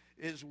God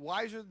is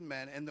wiser than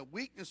men, and the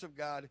weakness of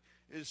God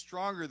is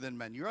stronger than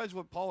men. You realize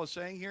what Paul is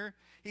saying here?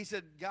 He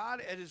said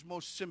God at his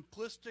most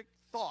simplistic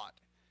thought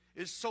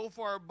is so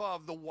far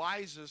above the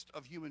wisest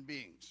of human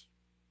beings.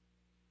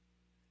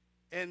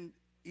 And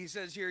he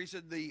says here,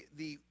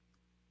 the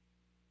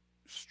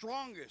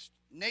strongest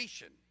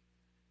nation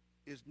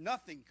is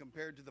nothing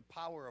compared to the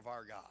power of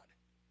our God.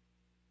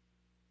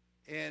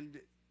 And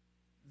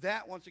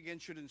that, once again,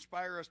 should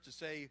inspire us to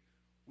say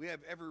we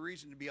have every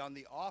reason to be on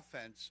the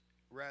offense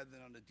rather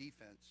than on the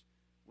defense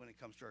when it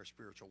comes to our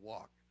spiritual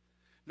walk.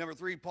 Number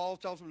 3, Paul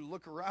tells them to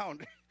look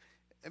around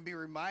and be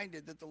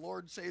reminded that the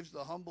Lord saves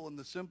the humble and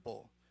the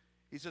simple.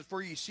 He says,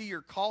 for ye see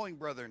your calling,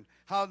 brethren,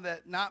 how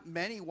that not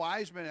many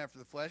wise men after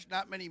the flesh,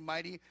 not many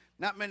mighty,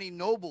 not many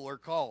noble are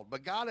called.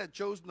 But God hath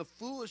chosen the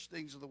foolish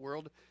things of the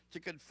world to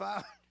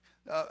confound,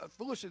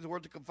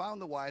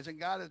 the wise, and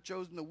God hath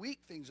chosen the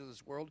weak things of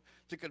this world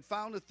to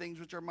confound the things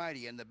which are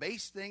mighty. And the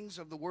base things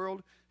of the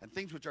world and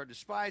things which are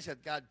despised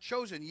hath God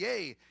chosen,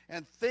 yea,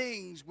 and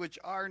things which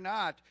are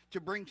not,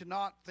 to bring to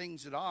naught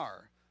things that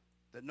are,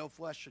 that no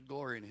flesh should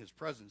glory in his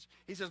presence.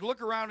 He says,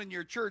 look around in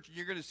your church and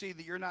you're going to see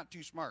that you're not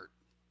too smart.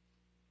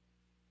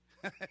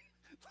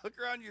 Look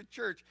around your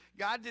church.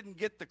 God didn't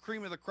get the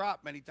cream of the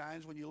crop many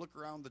times when you look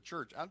around the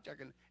church. I'm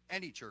talking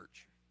any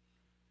church.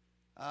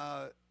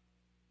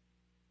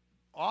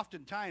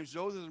 Oftentimes,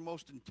 those that are the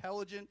most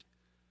intelligent,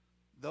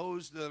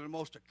 those that are the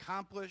most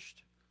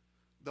accomplished,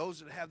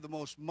 those that have the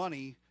most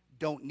money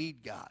don't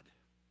need God.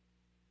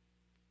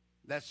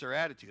 That's their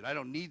attitude. I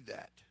don't need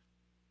that.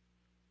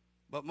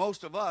 But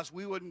most of us,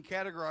 we wouldn't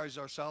categorize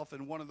ourselves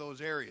in one of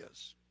those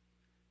areas.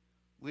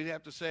 We'd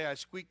have to say, I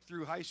squeaked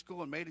through high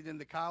school and made it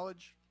into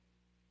college.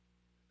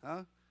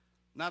 Huh?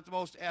 Not the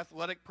most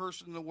athletic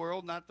person in the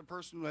world, not the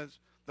person who has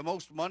the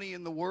most money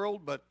in the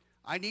world, but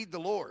I need the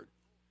Lord.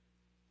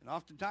 And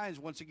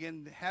oftentimes, once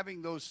again,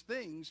 having those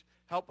things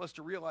help us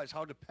to realize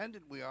how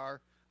dependent we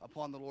are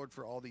upon the Lord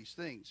for all these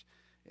things.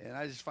 And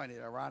I just find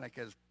it ironic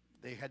as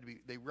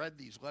they read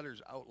these letters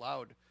out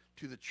loud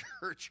to the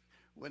church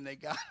when they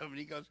got them. And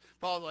he goes,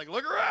 Paul's like,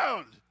 look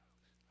around.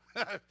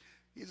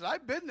 He said,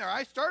 I've been there.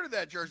 I started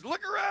that church.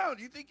 Look around.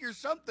 You think you're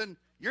something.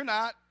 You're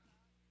not.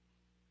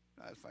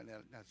 I find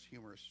that's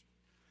humorous.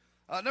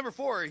 Number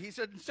 4, he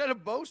said, instead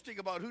of boasting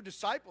about who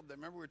discipled them,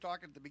 remember we were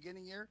talking at the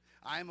beginning here?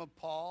 I'm of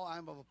Paul,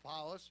 I'm of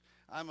Apollos,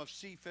 I'm of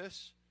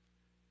Cephas.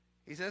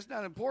 He says, it's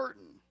not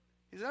important.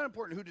 It's not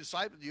important who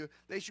discipled you.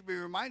 They should be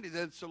reminded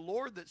that it's the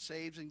Lord that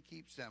saves and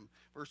keeps them.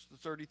 Verses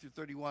 30 through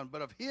 31.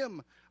 But of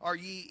him are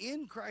ye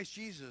in Christ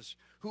Jesus,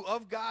 who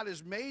of God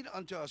is made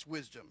unto us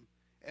wisdom,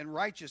 and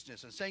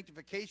righteousness, and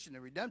sanctification,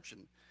 and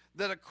redemption,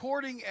 that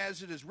according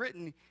as it is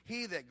written,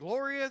 he that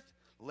glorieth,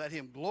 let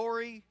him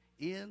glory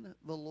in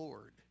the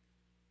Lord.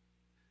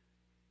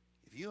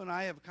 If you and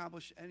I have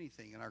accomplished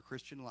anything in our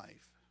Christian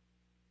life,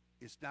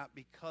 it's not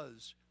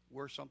because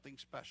we're something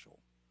special,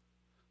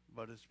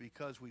 but it's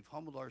because we've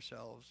humbled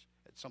ourselves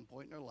at some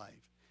point in our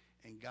life,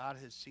 and God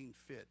has seen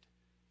fit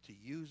to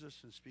use us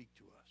and speak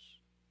to us.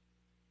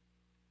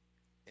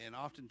 And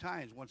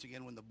oftentimes, once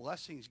again, when the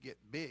blessings get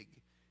big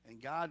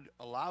and God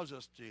allows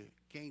us to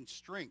gain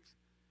strength,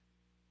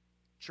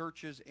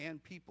 churches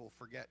and people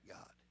forget God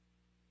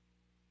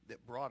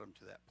that brought them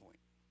to that point.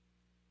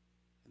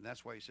 And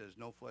that's why he says,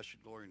 no flesh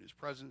should glory in his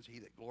presence. He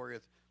that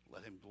glorieth,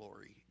 let him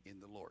glory in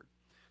the Lord.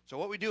 So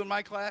what we do in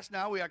my class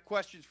now, we got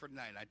questions for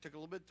tonight. I took a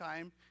little bit of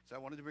time, so I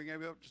wanted to bring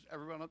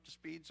everyone up to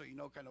speed so you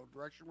know kind of what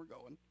direction we're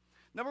going.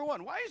 Number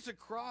one, why is the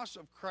cross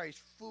of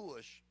Christ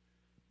foolish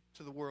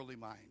to the worldly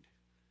mind?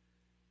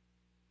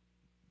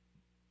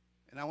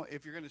 And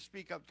if you're going to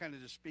speak up, kind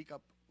of just speak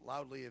up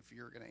loudly if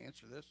you're going to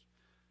answer this.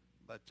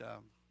 But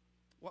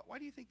why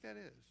do you think that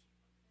is?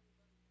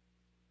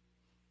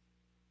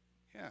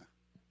 Yeah.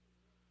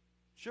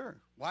 Sure.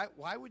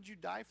 Why would you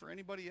die for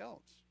anybody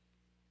else?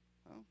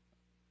 Well,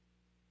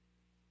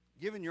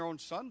 giving your own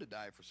son to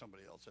die for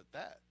somebody else at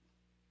that.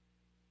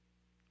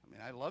 I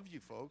mean, I love you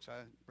folks.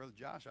 Brother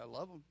Josh, I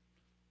love him.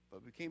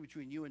 But if it came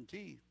between you and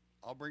T,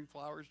 I'll bring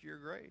flowers to your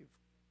grave.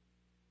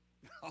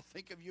 I'll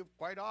think of you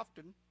quite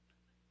often.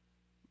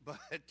 But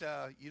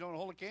you don't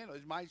hold a candle.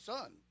 He's my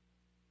son.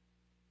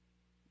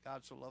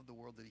 God so loved the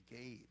world that he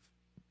gave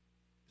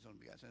his own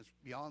begotten Son. It's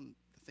beyond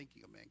the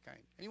thinking of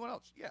mankind. Anyone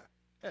else? Yeah,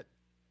 Ed.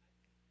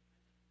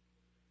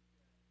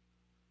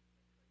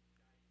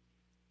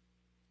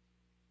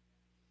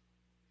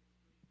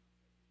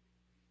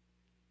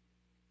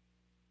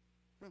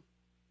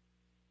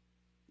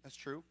 That's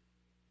true.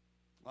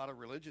 A lot of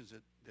religions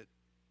that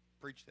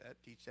preach that,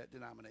 teach that,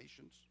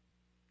 denominations.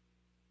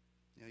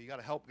 You know, you got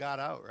to help God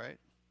out, right?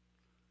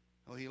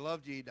 Well, he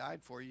loved you, he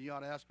died for you. You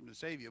ought to ask him to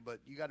save you, but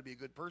you got to be a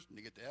good person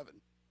to get to heaven.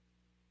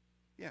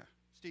 Yeah,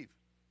 Steve.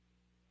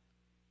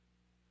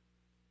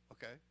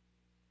 Okay.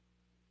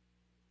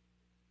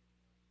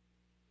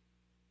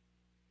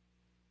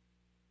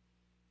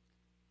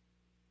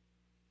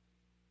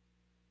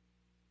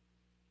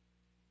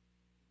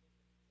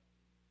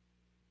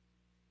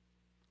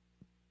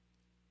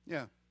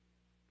 Yeah.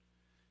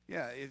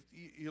 Yeah, if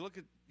you look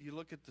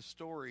at the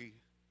story,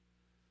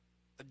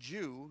 a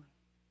Jew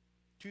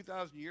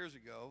 2,000 years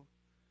ago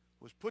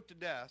was put to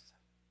death,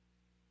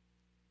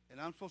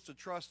 and I'm supposed to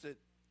trust that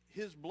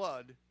his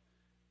blood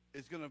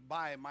is going to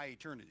buy my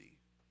eternity.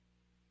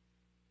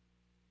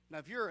 Now,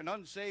 if you're an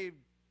unsaved,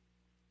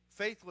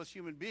 faithless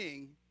human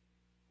being,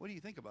 what do you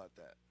think about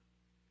that?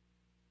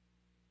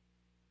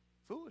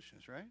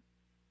 Foolishness, right?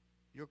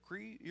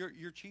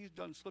 Your cheese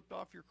done slipped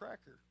off your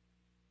cracker.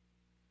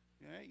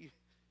 Yeah,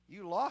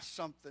 you lost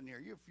something here.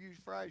 You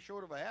fries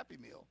short of a Happy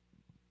Meal.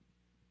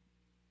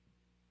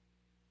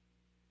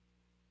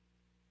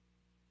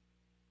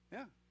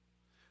 Yeah.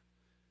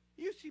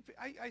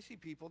 I see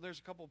people. There's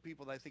a couple of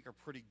people that I think are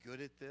pretty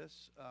good at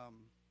this.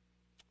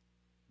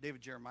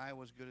 David Jeremiah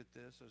was good at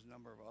this. There's a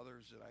number of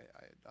others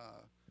that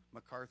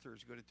MacArthur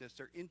is good at this.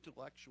 They're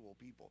intellectual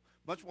people,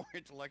 much more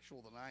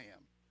intellectual than I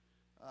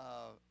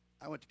am.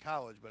 I went to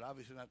college, but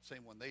obviously not the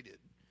same one they did.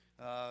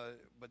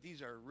 But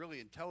these are really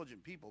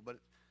intelligent people. But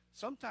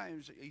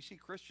sometimes you see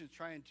Christians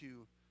trying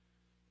to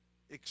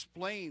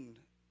explain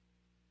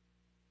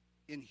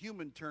in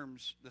human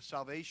terms the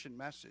salvation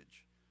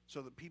message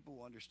so that people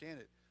will understand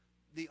it.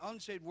 The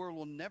unsaved world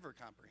will never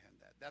comprehend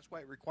that. That's why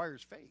it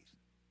requires faith.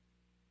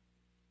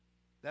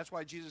 That's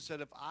why Jesus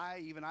said, if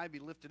even I be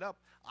lifted up,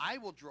 I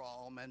will draw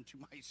all men to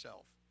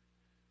myself.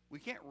 We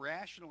can't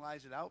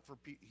rationalize it out for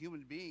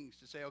human beings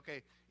to say,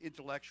 okay,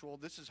 intellectual,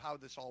 this is how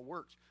this all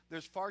works.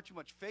 There's far too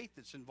much faith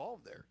that's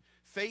involved there.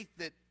 Faith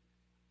that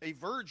a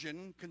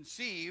virgin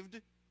conceived,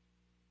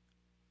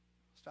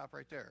 stop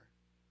right there.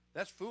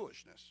 That's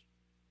foolishness.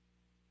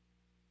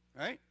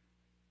 Right?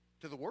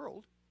 To the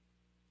world.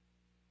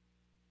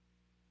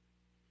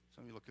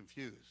 Some of you look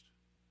confused.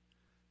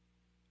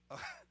 A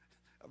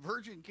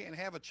virgin can't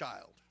have a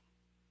child.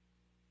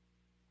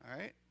 All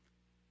right?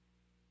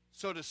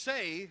 So to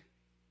say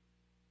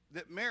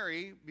that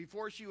Mary,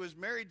 before she was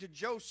married to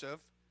Joseph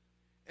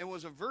and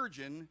was a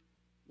virgin,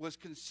 was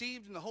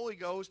conceived in the Holy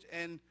Ghost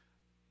and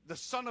the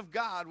Son of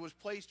God was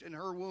placed in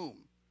her womb.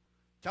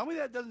 Tell me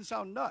that doesn't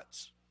sound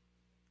nuts.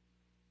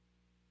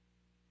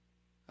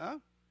 Huh?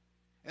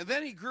 And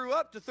then he grew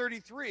up to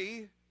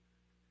 33,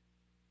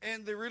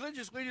 and the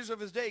religious leaders of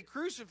his day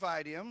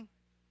crucified him.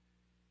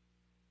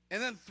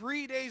 And then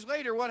 3 days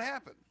later, what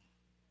happened?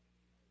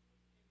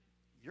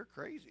 You're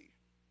crazy.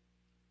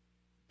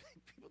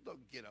 People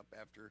don't get up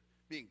after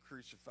being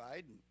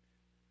crucified and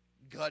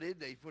gutted.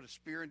 They put a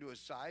spear into his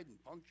side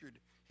and punctured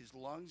his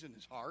lungs and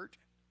his heart.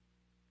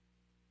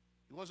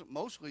 He wasn't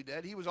mostly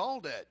dead. He was all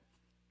dead.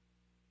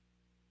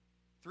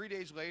 3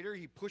 days later,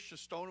 he pushed the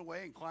stone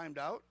away and climbed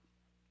out.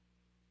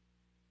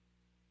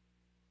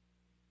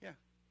 Yeah.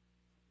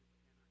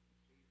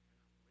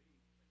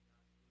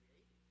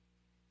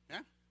 Yeah.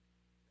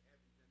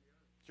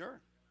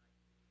 Sure.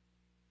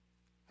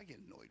 I get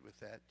annoyed with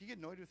that. Do you get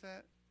annoyed with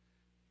that?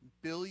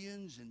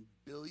 billions and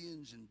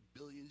billions and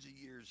billions of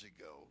years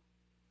ago,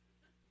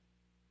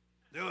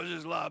 there was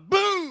this loud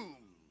boom,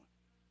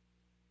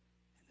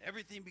 and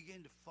everything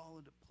began to fall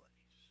into place.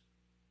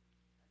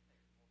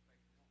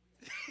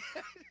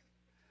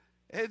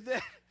 And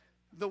then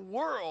the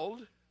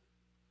world,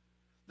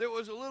 there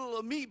was a little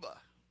amoeba.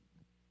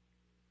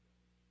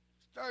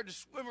 Started to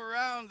swim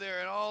around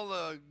there, and all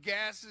the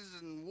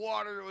gases and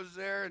water that was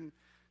there, and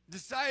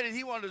decided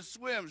he wanted to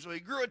swim, so he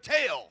grew a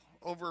tail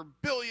over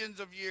billions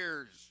of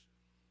years.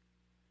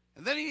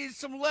 And then he needed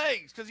some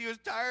legs because he was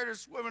tired of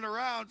swimming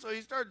around, so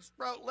he started to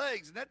sprout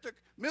legs, and that took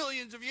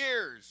millions of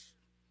years.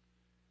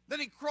 Then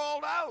he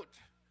crawled out.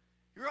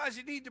 He realized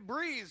he needed to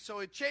breathe, so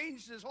it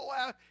changed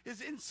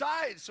his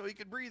inside so he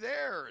could breathe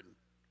air. And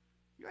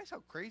you guys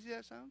how crazy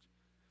that sounds?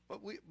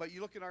 But you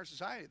look in our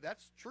society,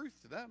 that's truth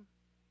to them.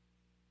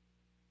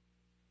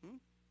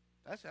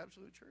 That's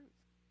absolute truth.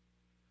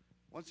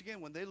 Once again,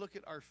 when they look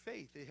at our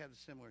faith, they have a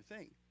similar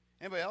thing.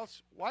 Anybody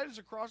else? Why is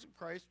the cross of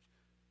Christ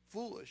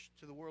foolish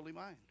to the worldly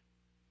mind?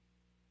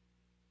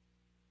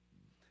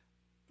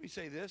 Let me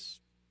say this.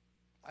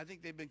 I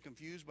think they've been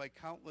confused by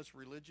countless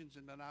religions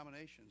and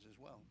denominations as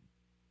well.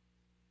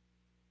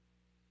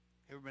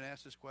 Ever been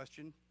asked this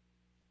question?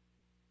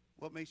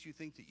 What makes you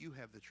think that you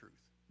have the truth?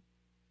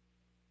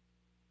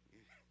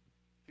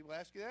 People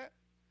ask you that?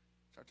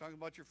 Start talking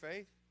about your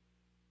faith?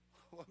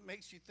 What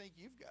makes you think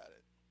you've got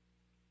it?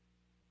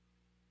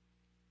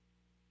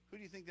 Who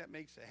do you think that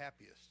makes the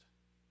happiest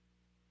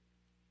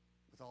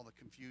with all the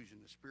confusion,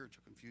 the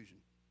spiritual confusion?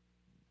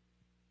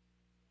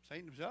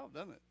 Satan himself,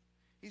 doesn't it?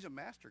 He's a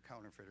master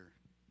counterfeiter.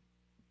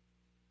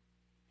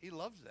 He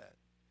loves that.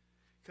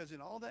 Because in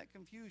all that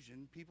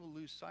confusion, people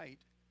lose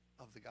sight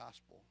of the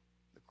gospel,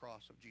 the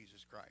cross of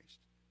Jesus Christ,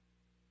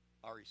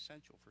 are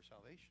essential for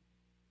salvation.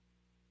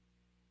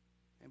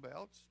 Anybody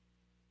else?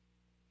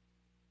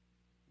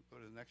 Go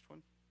to the next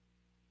one.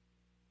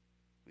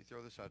 Let me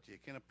throw this out to you.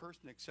 Can a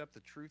person accept the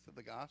truth of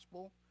the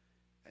gospel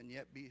and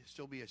yet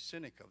still be a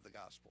cynic of the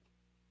gospel?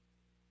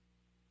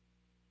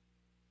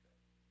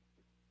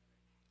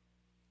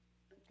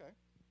 Okay.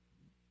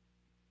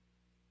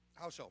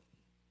 How so?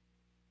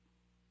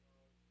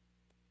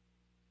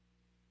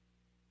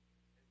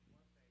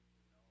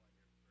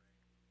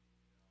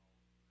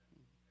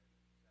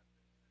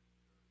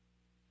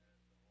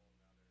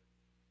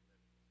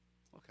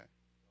 Okay.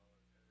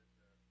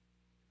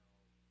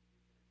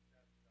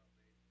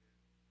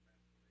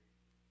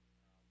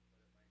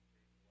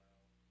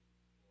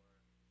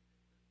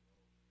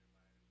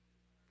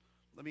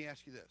 Let me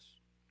ask you this,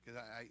 because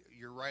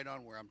you're right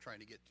on where I'm trying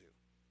to get to.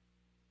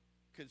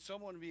 Could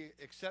someone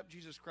accept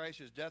Jesus Christ,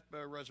 his death,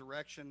 burial,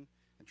 resurrection,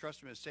 and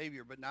trust him as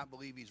Savior, but not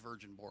believe he's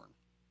virgin born?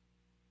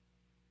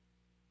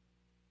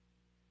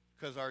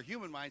 Because our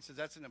human mind says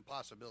that's an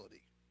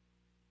impossibility.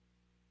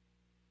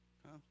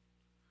 Huh?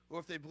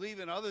 Or if they believe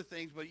in other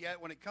things, but yet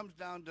when it comes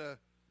down to,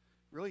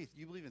 really,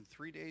 you believe in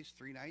 3 days,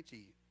 3 nights,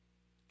 he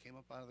came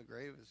up out of the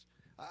grave?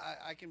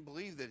 I can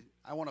believe that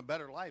I want a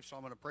better life, so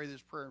I'm going to pray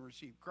this prayer and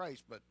receive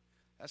Christ, but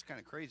that's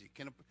kind of crazy.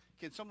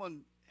 Can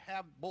someone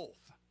have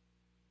both?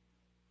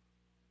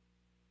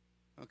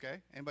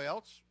 Okay. Anybody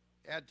else?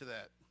 Add to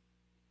that.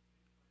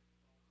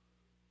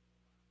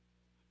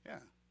 Yeah.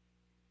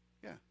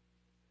 Yeah.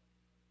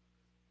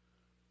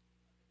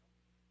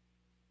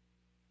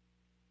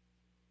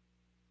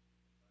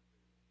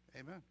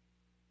 Amen.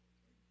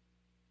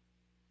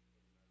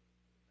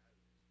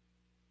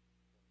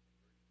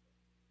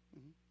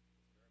 Mm-hmm.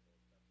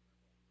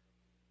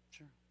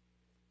 Sure.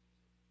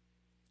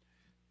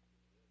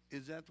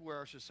 Is that where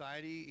our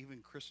society,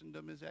 even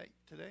Christendom, is at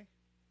today?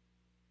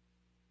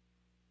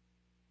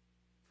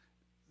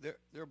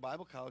 Their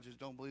Bible colleges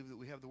don't believe that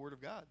we have the Word of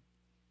God.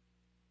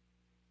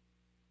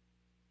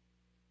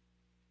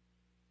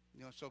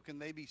 You know, so can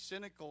they be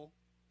cynical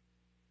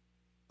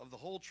of the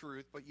whole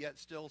truth, but yet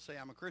still say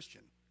I'm a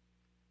Christian?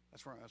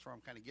 That's where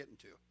I'm kind of getting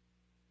to.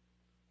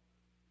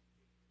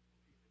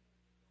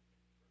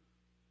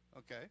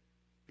 Okay,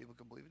 people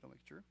can believe it, don't make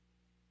it true.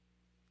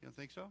 You don't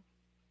think so?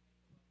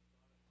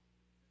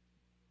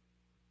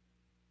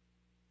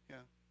 Yeah.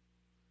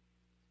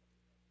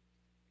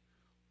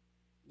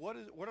 What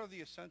are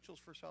the essentials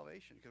for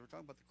salvation? Because we're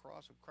talking about the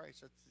cross of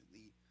Christ. That's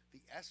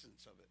the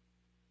essence of it.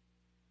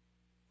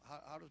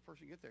 How does a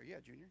person get there? Yeah,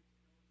 Junior.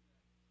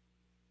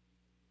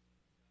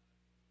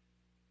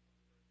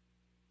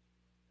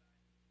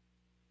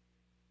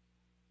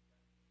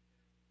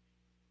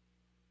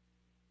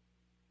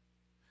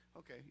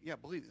 Okay, yeah,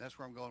 believe it. That's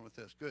where I'm going with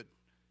this. Good.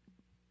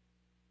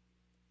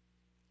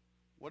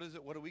 What is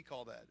it? What do we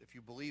call that? If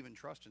you believe and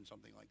trust in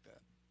something like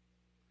that,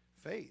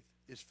 faith.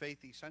 Is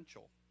faith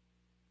essential?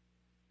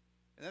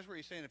 And that's where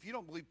he's saying, if you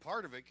don't believe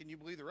part of it, can you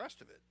believe the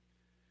rest of it?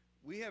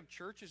 We have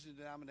churches and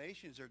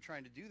denominations that are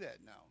trying to do that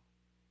now.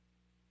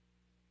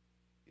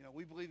 You know,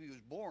 we believe he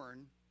was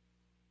born,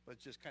 but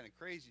it's just kind of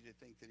crazy to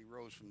think that he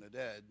rose from the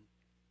dead.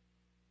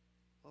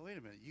 Well, wait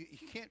a minute. You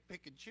can't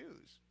pick and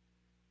choose.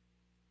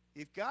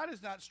 If God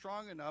is not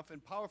strong enough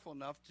and powerful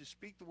enough to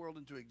speak the world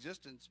into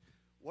existence,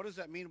 what does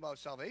that mean about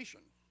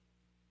salvation?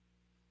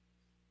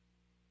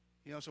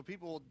 You know, so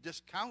people will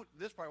discount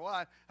this part. Well,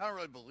 I don't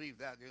really believe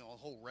that. You know, the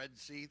whole Red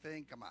Sea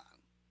thing. Come on.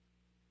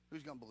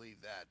 Who's going to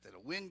believe that? That a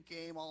wind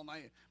came all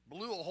night,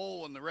 blew a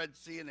hole in the Red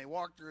Sea, and they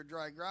walked through a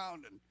dry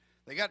ground, and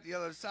they got to the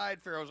other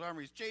side. Pharaoh's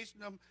army's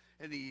chasing them,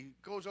 and he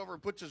goes over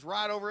and puts his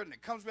rod over it, and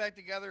it comes back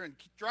together and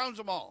drowns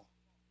them all.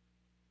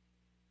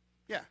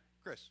 Yeah,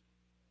 Chris.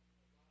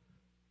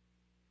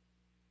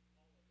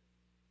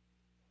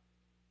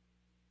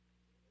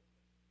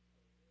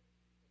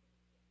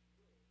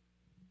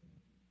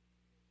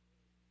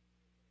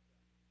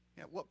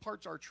 Yeah, what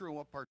parts are true and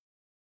what parts?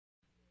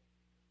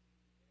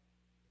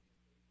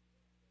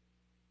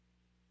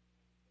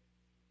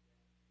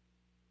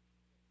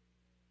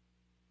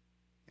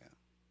 Yeah.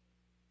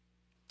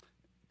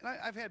 And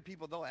I've had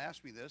people, they'll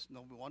ask me this, and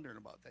they'll be wondering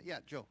about that. Yeah,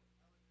 Joe.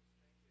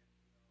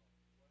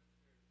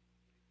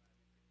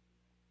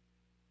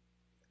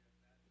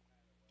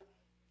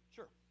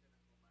 Sure.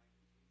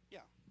 Yeah.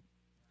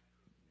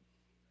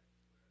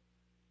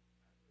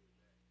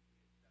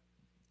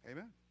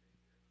 Amen.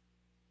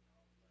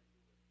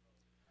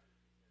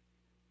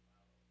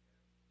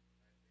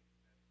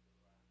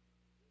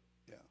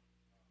 Yeah.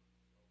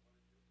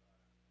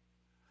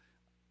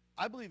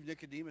 I believe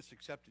Nicodemus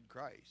accepted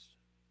Christ.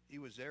 He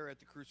was there at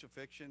the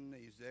crucifixion.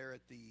 He's there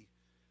at the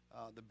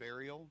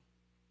burial.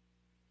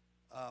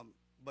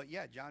 But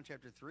yeah, John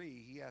chapter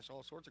 3, he asks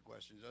all sorts of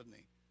questions, doesn't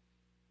he?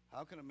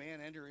 How can a man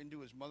enter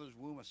into his mother's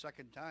womb a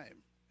second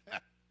time?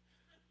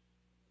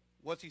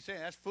 What's he saying?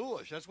 That's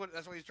foolish. That's what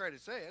he's trying to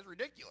say. That's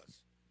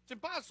ridiculous. It's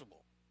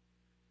impossible.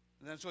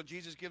 And that's what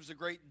Jesus gives the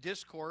great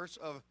discourse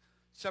of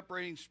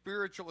separating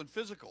spiritual and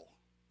physical,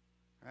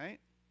 right?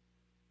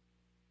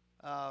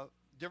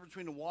 Difference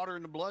between the water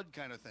and the blood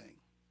kind of thing.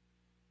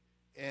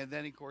 And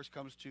then, of course,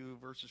 comes to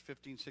verses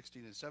 15,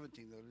 16, and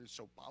 17 that is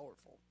so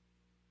powerful.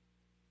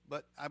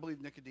 But I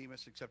believe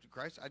Nicodemus accepted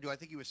Christ. I do. I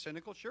think he was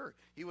cynical. Sure,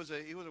 he was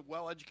a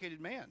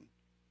well-educated man.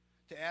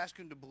 To ask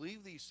him to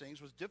believe these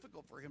things was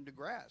difficult for him to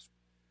grasp.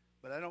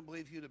 But I don't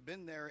believe he would have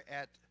been there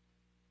at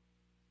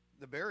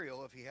the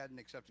burial if he hadn't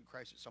accepted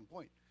Christ at some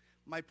point.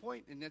 My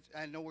point, and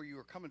I know where you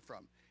were coming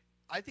from.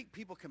 I think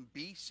people can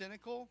be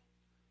cynical,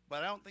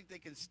 but I don't think they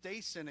can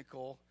stay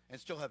cynical and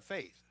still have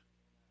faith.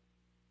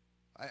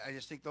 I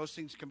just think those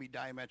things can be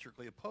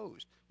diametrically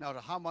opposed. Now,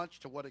 to how much,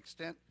 to what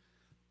extent,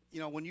 you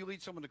know, when you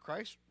lead someone to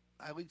Christ,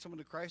 I lead someone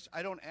to Christ,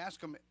 I don't ask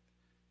them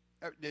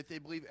if they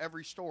believe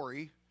every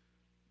story.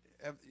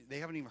 They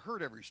haven't even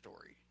heard every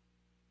story.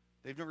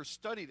 They've never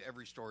studied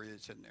every story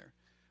that's in there.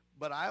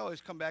 But I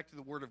always come back to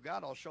the Word of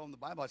God. I'll show them the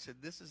Bible. I said,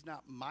 this is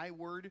not my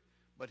word,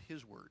 but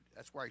His word.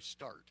 That's where I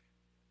start.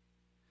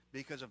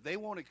 Because if they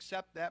won't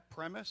accept that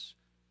premise,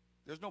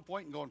 there's no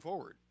point in going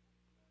forward.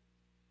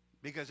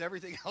 Because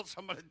everything else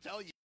I'm going to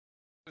tell you,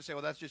 I'm going to say,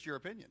 well, that's just your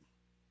opinion.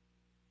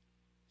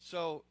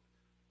 So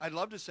I'd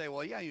love to say,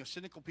 well, yeah, you know,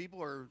 cynical people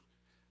or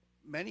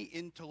many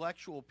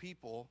intellectual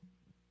people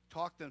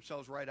talk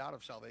themselves right out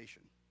of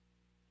salvation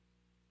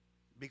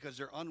because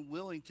they're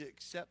unwilling to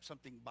accept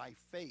something by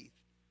faith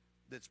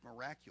that's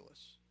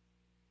miraculous.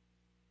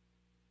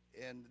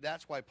 And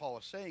that's why Paul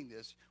is saying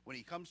this. When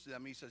he comes to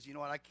them, he says, you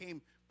know what, I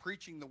came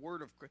preaching the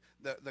word of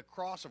the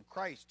cross of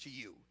Christ to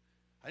you.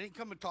 I didn't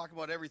come and talk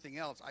about everything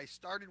else. I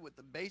started with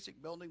the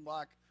basic building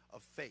block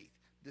of faith.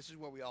 This is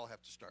where we all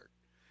have to start.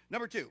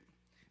 Number two,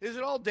 is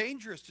it all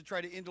dangerous to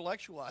try to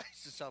intellectualize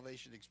the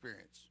salvation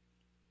experience?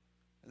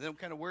 And then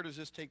kind of where does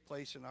this take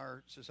place in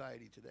our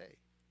society today?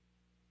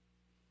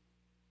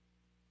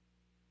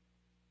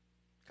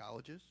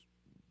 Colleges?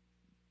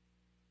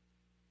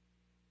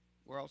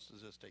 Where else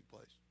does this take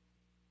place?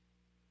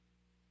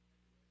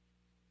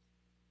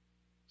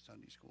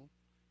 Sunday school?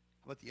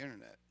 How about the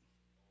internet?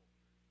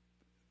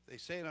 They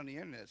say it on the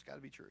internet, it's got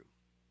to be true.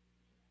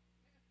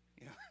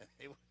 You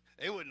know,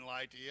 they wouldn't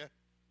lie to you.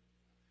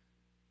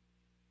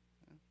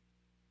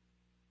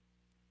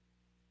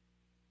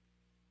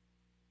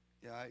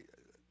 Yeah,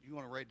 you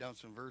want to write down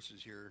some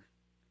verses here.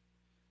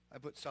 I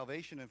put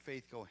salvation and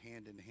faith go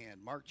hand in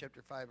hand. Mark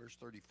chapter 5, verse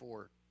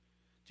 34.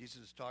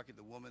 Jesus is talking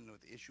to the woman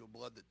with the issue of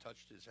blood that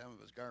touched his hem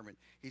of his garment.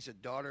 He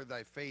said, daughter,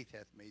 thy faith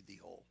hath made thee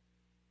whole.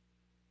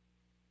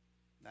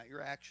 Not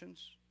your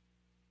actions,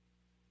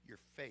 your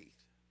faith.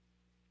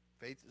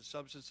 Faith is the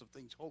substance of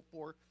things hoped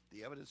for,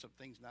 the evidence of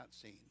things not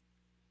seen.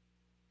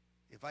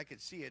 If I could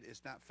see it,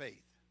 it's not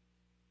faith.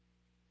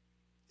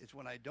 It's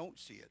when I don't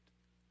see it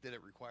that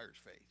it requires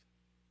faith.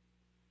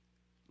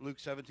 Luke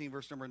 17,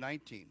 verse number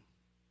 19. He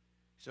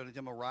said unto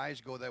him,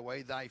 arise, go thy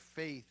way, thy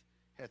faith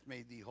hath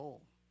made thee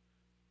whole.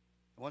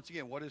 And once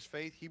again, what is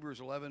faith? Hebrews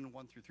 11,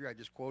 1 through 3. I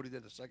just quoted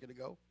it a second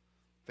ago.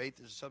 Faith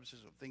is the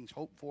substance of things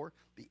hoped for,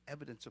 the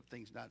evidence of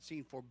things not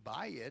seen. For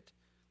by it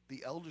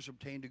the elders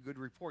obtained a good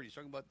report. He's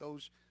talking about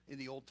those in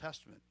the Old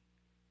Testament,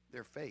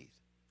 their faith.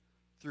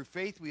 Through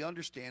faith we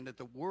understand that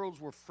the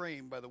worlds were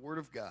framed by the word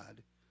of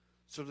God,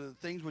 so that the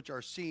things which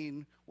are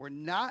seen were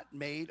not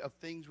made of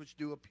things which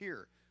do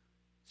appear.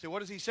 So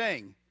what is he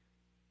saying?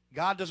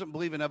 God doesn't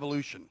believe in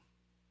evolution.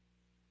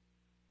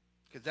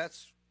 Because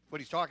that's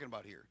what he's talking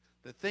about here.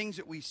 The things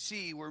that we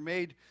see were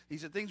made, he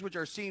said, things which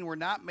are seen were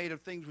not made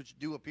of things which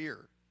do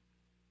appear.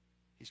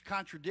 He's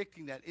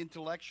contradicting that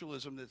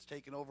intellectualism that's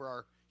taken over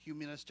our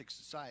humanistic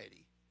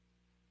society.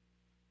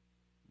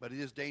 But it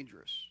is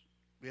dangerous.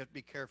 We have to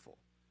be careful.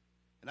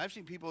 And I've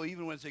seen people,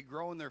 even as they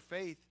grow in their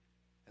faith,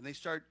 and they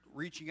start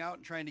reaching out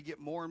and trying to get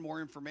more and more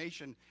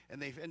information,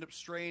 and they end up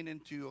straying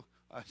into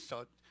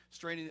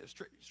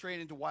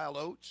straying into wild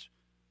oats,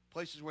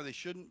 places where they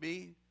shouldn't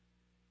be,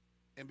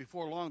 and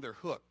before long they're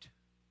hooked.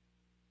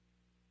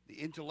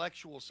 The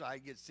intellectual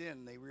side gets in,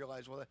 and they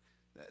realize, well,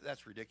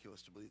 that's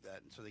ridiculous to believe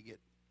that, and so they get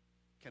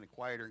kind of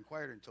quieter and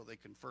quieter until they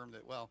confirm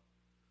that, well,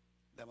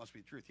 that must be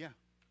the truth. Yeah.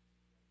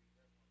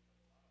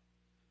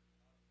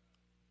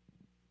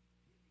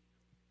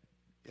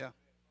 Yeah.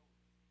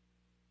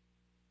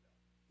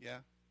 Yeah.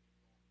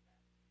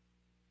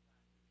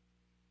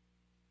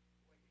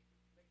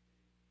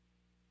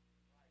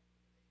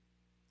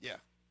 Yeah.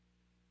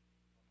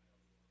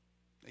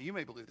 Now, you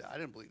may believe that. I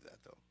didn't believe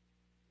that, though.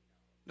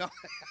 No.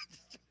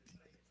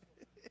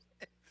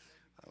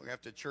 We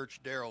have to church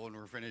Daryl when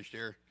we're finished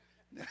here.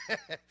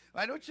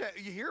 I know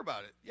you hear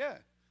about it. Yeah.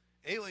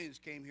 Aliens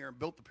came here and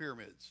built the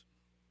pyramids.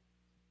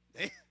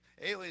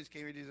 Aliens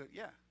came here.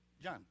 Yeah.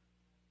 John.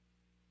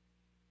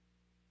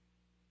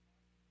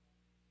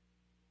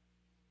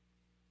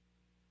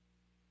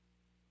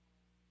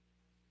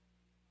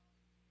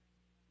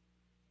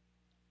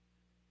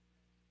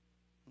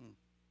 Hmm.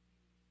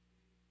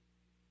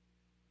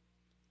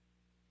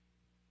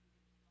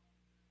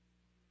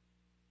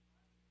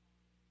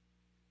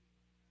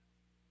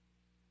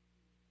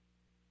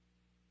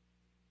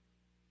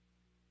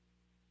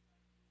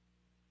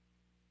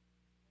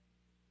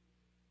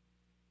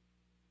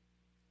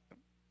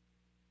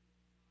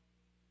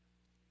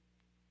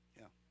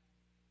 Yeah.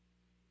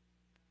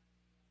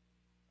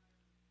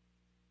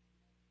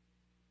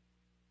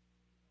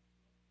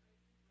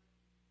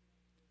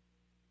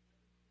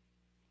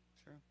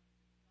 Sure.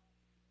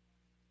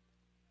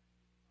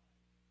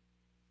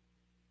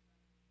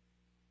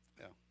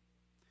 Yeah.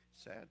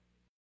 Sad.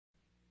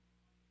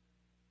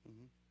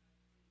 Hmm.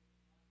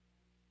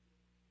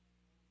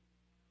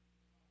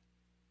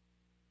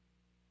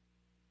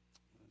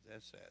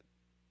 That's sad.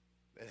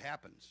 It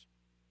happens.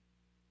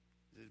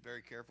 Just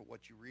very careful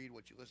what you read,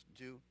 what you listen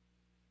to.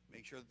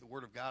 Make sure that the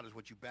Word of God is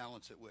what you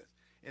balance it with.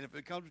 And if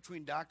it comes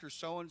between Dr.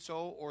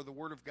 So-and-so or the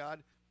Word of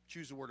God,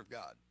 choose the Word of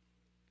God.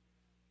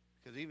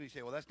 Because even if you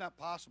say, well, that's not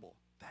possible.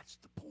 That's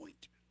the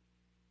point.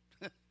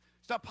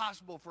 It's not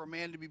possible for a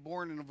man to be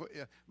born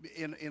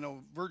in a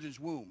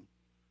virgin's womb.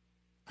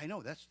 I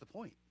know, that's the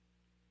point.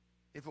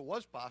 If it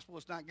was possible,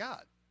 it's not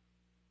God.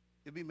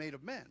 It'd be made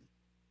of men.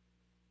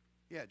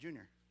 Yeah,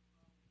 Junior.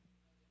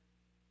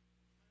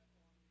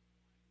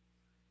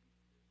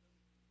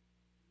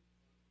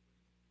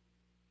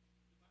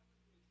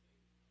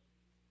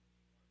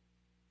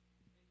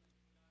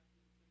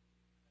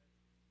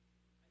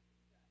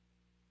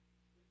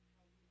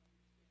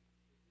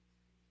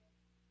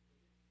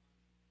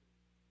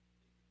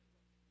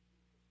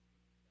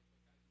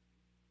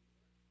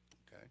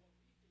 Okay,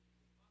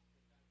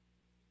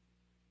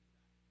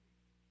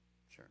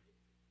 sure.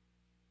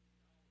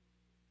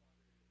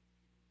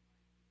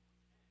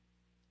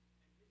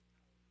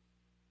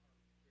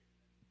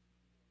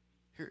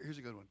 Here's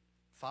a good one.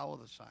 Follow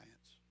the science.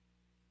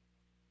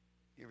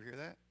 You ever hear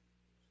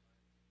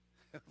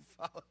that?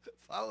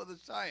 Follow the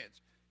science.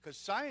 Because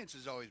science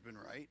has always been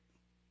right.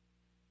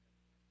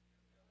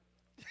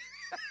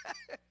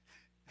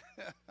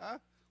 Huh?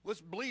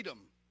 Let's bleed him.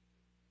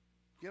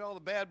 Get all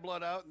the bad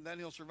blood out, and then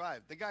he'll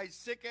survive. The guy's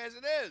sick as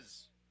it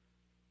is.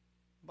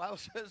 The Bible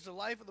says the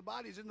life of the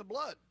body is in the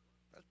blood.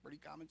 That's pretty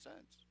common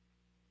sense.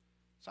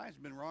 Science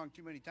has been wrong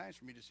too many times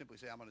for me to simply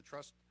say I'm going to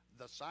trust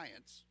the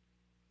science.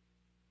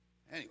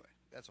 Anyway,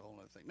 that's a whole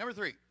other thing. Number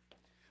 3,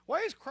 why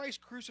is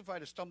Christ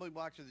crucified a stumbling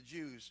block to the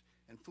Jews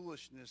and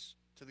foolishness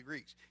to the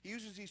Greeks? He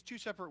uses these two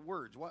separate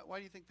words. Why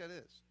do you think that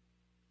is?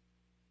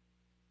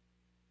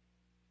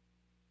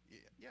 Yeah,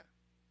 yeah.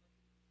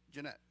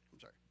 Jeanette, I'm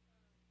sorry.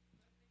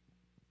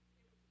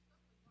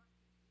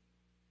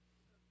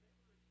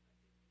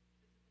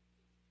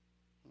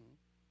 Hmm.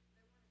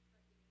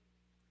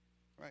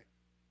 Right.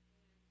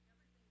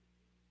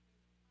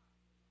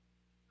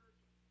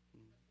 Hmm.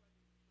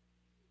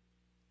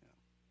 Yeah,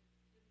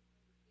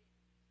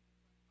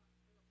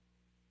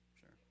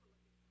 sure.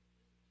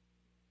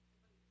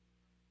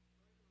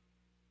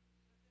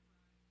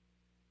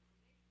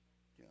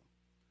 Yeah.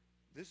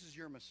 This is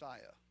your Messiah.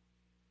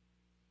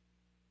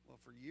 Well,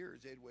 for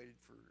years they'd waited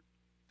for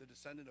the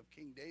descendant of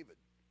King David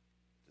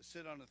to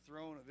sit on the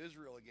throne of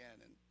Israel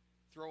again and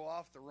throw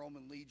off the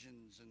Roman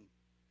legions and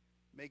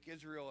make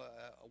Israel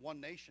a one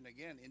nation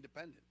again,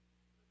 independent.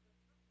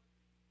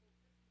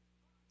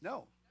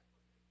 No.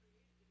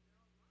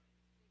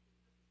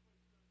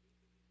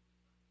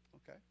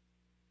 Okay.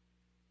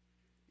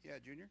 Yeah,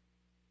 Junior.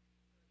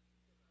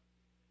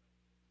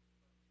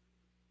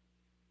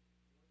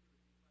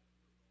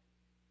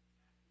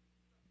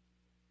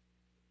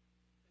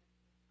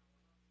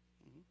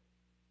 Hmm.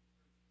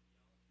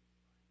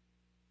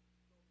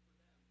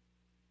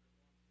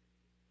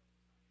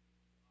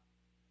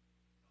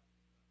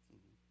 Hmm.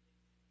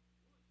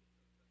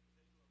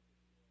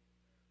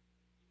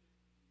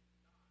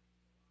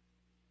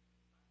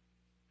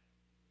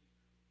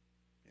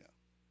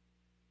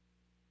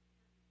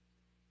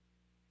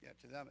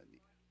 to them,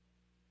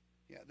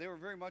 yeah, they were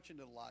very much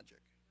into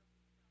logic.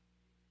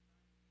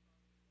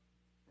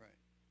 Right.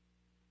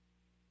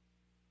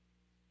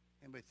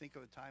 Anybody think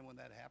of a time when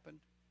that happened?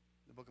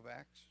 The book of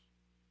Acts?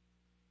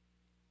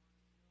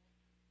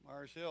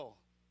 Mars Hill.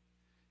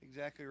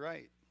 Exactly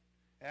right.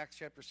 Acts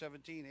chapter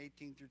 17,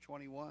 18 through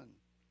 21.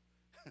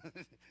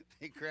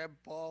 They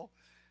grabbed Paul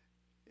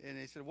and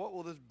they said, "What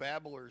will this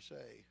babbler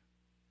say?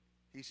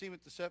 He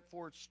seemeth to set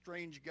forth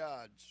strange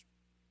gods,"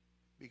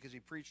 because he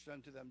preached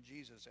unto them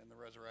Jesus and the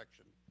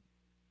resurrection.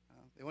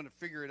 They wanted to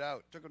figure it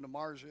out. Took them to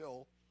Mars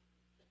Hill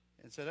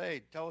and said,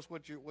 "Hey, tell us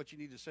what you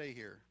need to say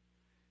here."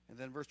 And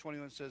then verse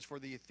 21 says, "For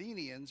the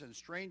Athenians and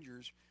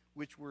strangers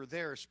which were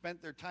there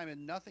spent their time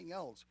in nothing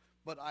else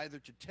but either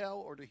to tell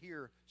or to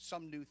hear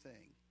some new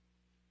thing."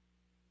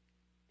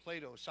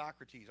 Plato,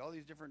 Socrates, all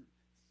these different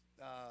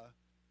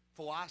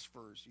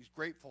philosophers, these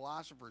great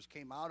philosophers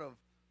came out of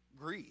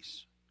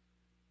Greece.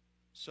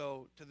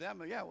 So to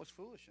them, yeah, it was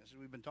foolishness, as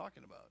we've been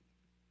talking about.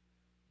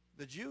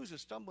 The Jews, a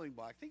stumbling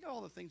block. Think of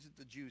all the things that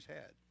the Jews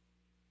had.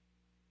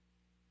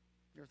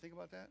 You ever think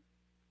about that?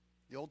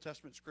 The Old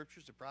Testament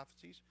scriptures, the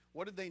prophecies.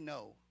 What did they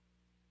know?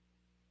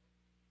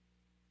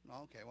 No,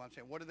 okay, well, I'm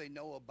saying, what do they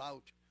know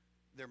about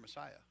their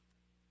Messiah?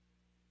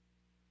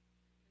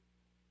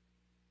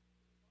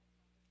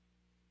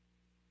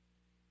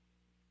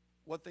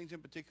 What things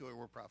in particular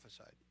were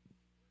prophesied?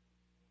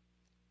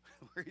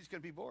 Where he's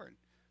going to be born.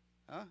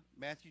 Huh?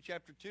 Matthew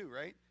chapter 2,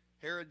 right?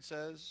 Herod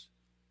says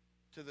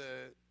to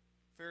the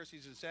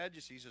Pharisees and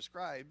Sadducees, the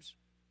scribes,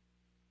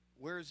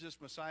 "Where is this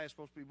Messiah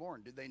supposed to be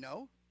born?" Did they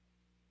know?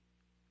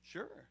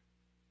 Sure.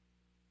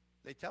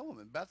 They tell him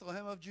in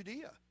Bethlehem of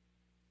Judea.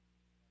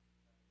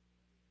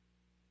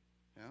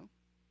 Yeah.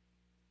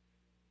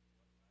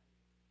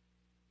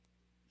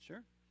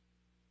 Sure.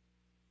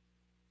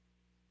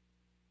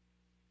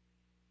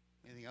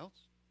 Anything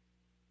else?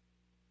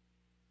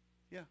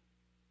 Yeah.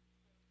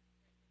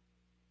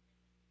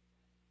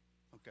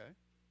 Okay.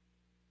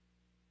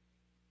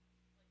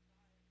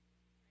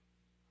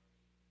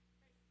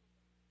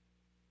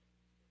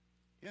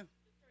 Yeah.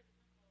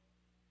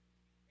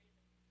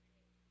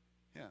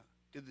 Yeah.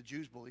 Did the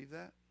Jews believe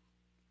that?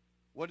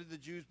 What did the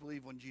Jews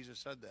believe when Jesus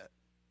said that?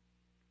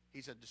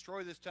 He said,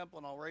 "Destroy this temple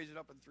and I'll raise it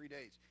up in 3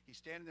 days." He's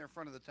standing there in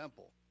front of the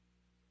temple.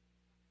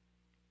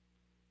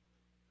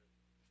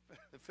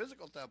 The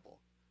physical temple.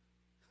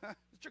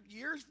 It took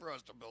years for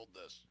us to build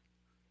this.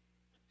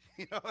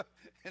 You know,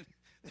 and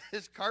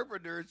this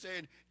carpenter is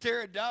saying,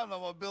 "Tear it down,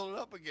 I'm going to build it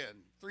up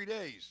again. 3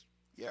 days."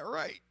 Yeah,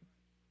 right.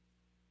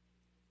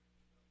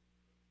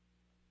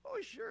 Oh,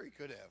 sure, he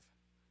could have.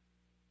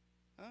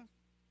 Huh?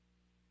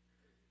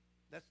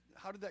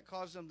 How did that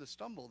cause them to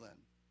stumble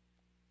then?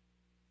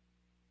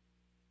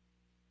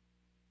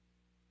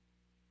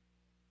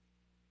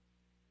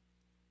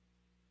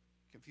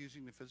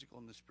 Confusing the physical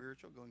and the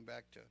spiritual, going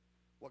back to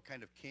what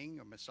kind of king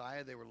or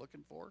Messiah they were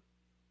looking for.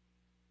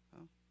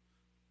 Huh?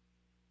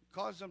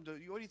 Cause them to,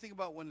 what do you think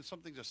about when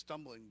something's a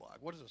stumbling block?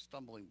 What is a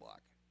stumbling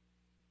block?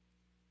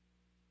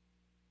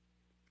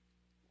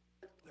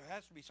 There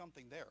has to be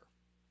something there.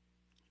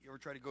 You ever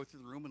try to go through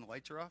the room and the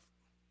lights are off?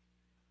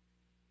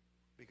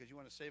 Because you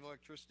want to save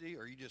electricity,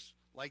 or you just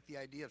like the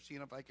idea of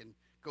seeing if I can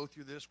go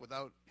through this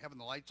without having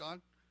the lights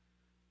on?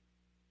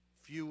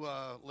 Few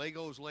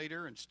Legos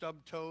later and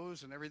stubbed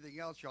toes and everything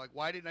else, you're like,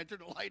 "Why didn't I turn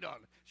the light on?"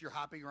 So you're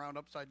hopping around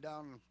upside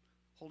down and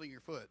holding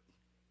your foot.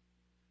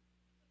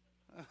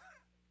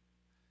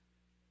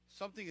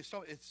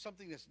 It's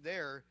something that's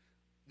there.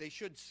 They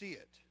should see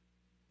it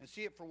and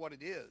see it for what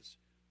it is,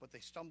 but they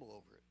stumble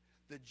over it.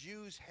 The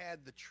Jews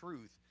had the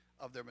truth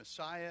of their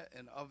Messiah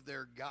and of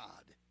their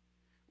God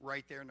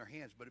right there in their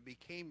hands, but it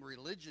became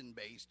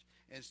religion-based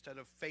instead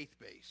of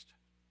faith-based.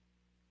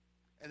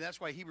 And that's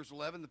why Hebrews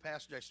 11, the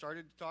passage I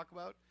started to talk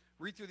about,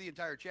 read through the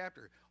entire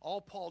chapter. All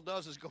Paul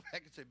does is go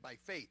back and say, by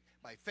faith,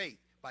 by faith,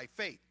 by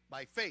faith,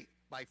 by faith,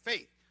 by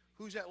faith.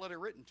 Who's that letter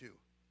written to?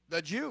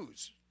 The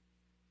Jews.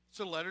 It's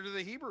a letter to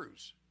the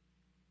Hebrews.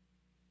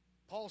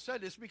 Paul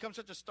said this becomes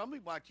such a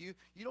stumbling block to you,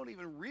 you don't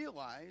even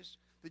realize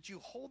that you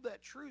hold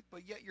that truth,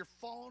 but yet you're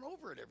falling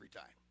over it every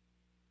time.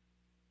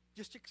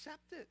 Just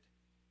accept it.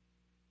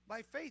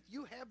 By faith,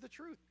 you have the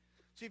truth.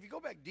 See, if you go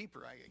back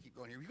deeper, I keep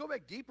going here. If you go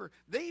back deeper,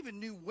 they even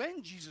knew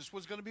when Jesus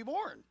was going to be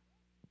born.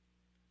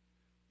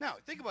 Now,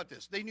 think about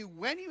this. They knew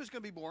when he was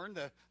going to be born,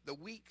 the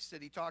weeks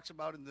that he talks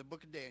about in the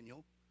book of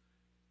Daniel.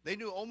 They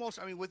knew almost,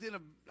 within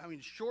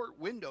a short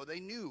window, they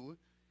knew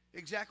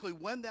exactly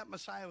when that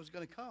Messiah was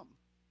going to come.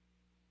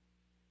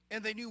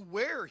 And they knew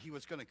where he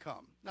was going to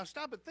come. Now,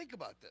 stop and think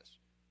about this.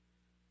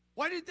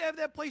 Why didn't they have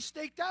that place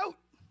staked out?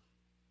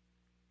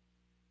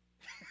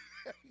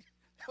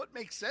 That would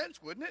make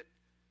sense, wouldn't it?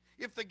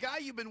 If the guy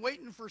you've been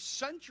waiting for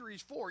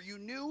centuries for, you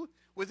knew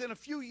within a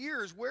few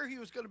years where he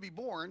was going to be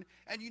born,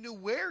 and you knew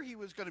where he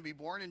was going to be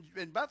born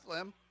in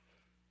Bethlehem,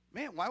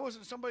 man, why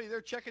wasn't somebody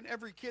there checking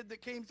every kid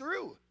that came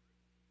through?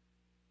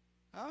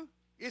 Huh?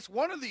 It's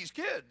one of these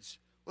kids.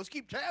 Let's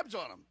keep tabs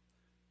on them.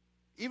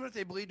 Even if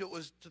they believed it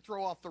was to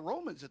throw off the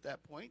Romans at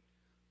that point.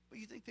 But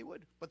you think they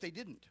would. But they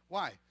didn't.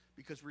 Why?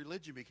 Because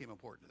religion became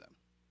important to them.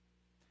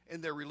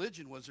 And their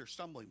religion was their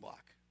stumbling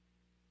block.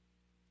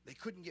 They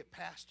couldn't get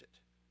past it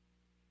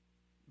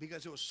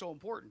because it was so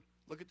important.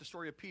 Look at the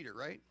story of Peter,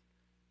 right?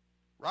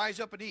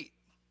 Rise up and eat,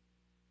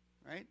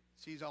 right?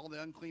 Sees all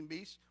the unclean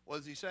beasts. What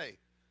does he say?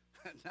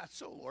 Not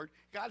so, Lord.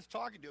 God's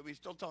talking to him. He's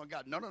still telling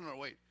God, no,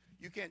 wait.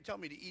 You can't tell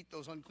me to eat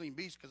those unclean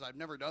beasts because I've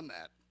never done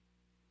that.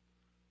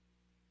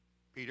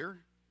 Peter,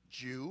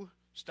 Jew,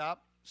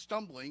 stop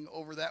stumbling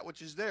over that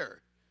which is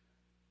there.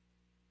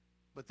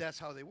 But that's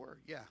how they were.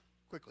 Yeah,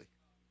 quickly.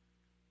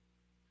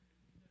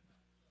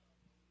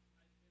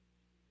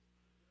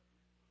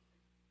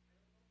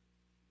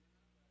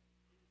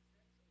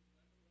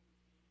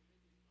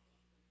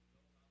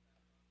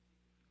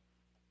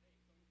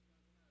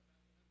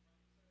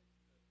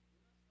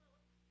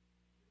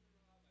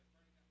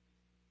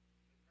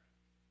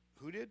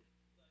 Who did?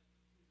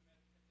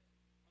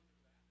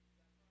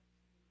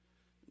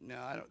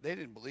 No, they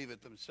didn't believe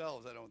it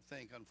themselves, I don't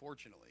think,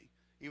 unfortunately,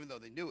 even though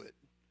they knew it.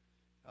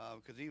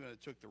 Because even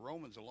it took the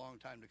Romans a long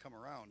time to come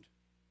around.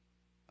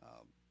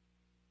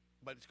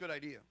 But it's a good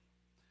idea.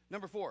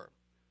 Number 4.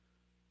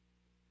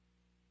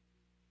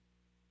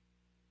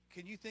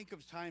 Can you think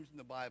of times in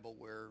the Bible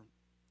where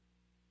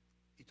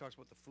he talks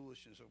about the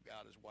foolishness of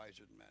God is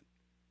wiser than men?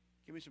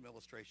 Give me some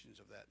illustrations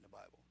of that in the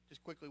Bible.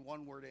 Just quickly,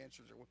 one word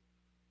answers.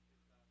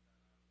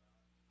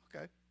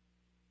 Okay.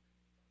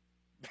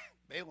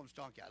 Balaam's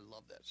donkey. I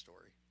love that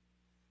story.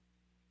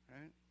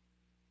 Right?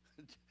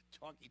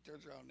 Donkey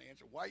turns around and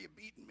answers, why are you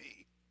beating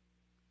me?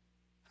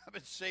 I've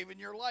been saving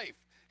your life.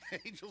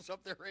 Angel's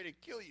up there ready to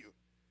kill you.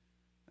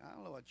 I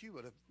don't know about you,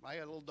 but if I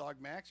got a little dog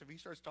Max, if he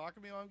starts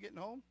talking to me while I'm getting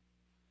home,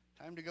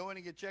 time to go in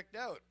and get checked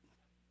out.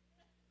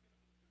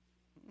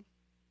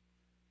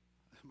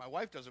 My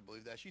wife doesn't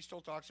believe that. She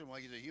still talks to him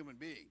like he's a human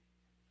being.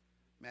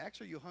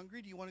 Max, are you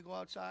hungry? Do you want to go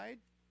outside?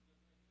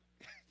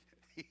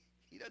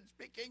 He doesn't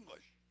speak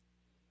English.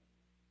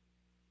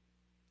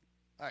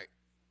 All right.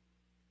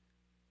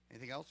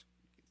 Anything else?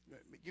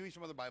 Give me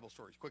some other Bible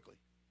stories quickly.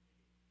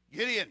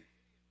 Gideon.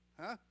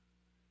 Huh?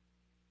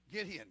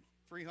 Gideon.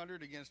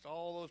 300 against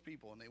all those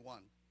people, and they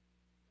won.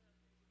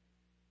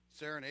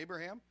 Sarah and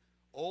Abraham.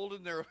 Old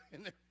and they're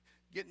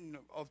getting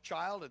of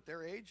child at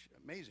their age.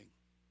 Amazing.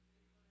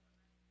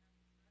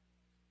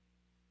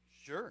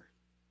 Sure.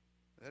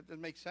 That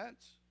doesn't make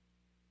sense.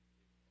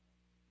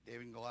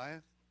 David and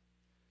Goliath.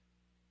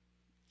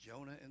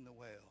 Jonah and the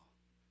whale.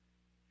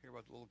 Hear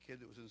about the little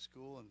kid that was in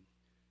school and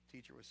the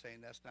teacher was saying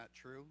that's not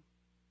true.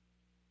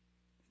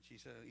 And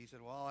he said,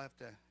 well, I'll have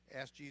to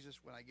ask Jesus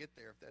when I get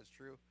there if that's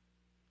true.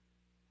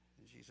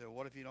 And she said,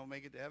 what if you don't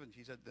make it to heaven?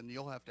 She said, then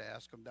you'll have to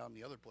ask him down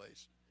the other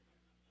place.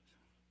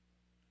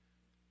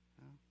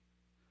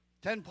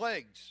 10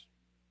 plagues.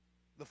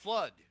 The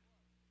flood.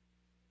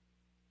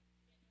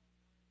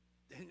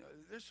 And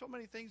there's so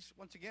many things,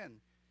 once again,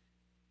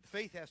 the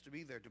faith has to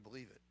be there to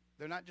believe it.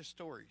 They're not just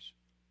stories.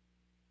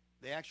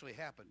 They actually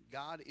happened.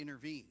 God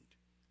intervened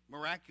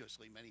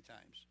miraculously many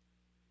times.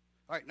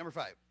 All right, number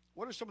 5.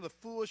 What are some of the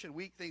foolish and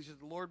weak things that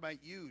the Lord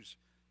might use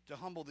to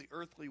humble the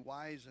earthly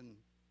wise and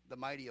the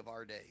mighty of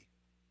our day?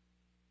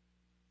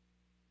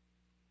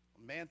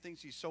 A man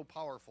thinks he's so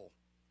powerful,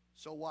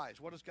 so wise.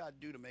 What does God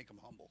do to make him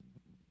humble?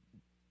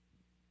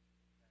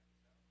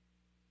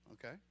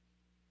 Okay.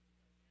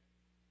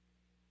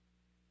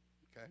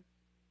 Okay.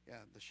 Yeah,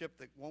 the ship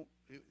that won't,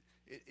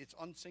 it's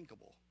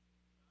unsinkable.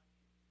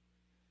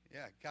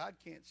 Yeah, God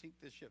can't sink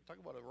this ship. Talk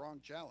about a wrong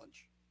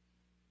challenge.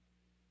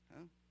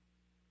 Huh?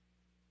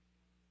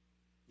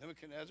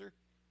 Nebuchadnezzar?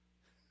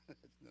 That's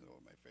another one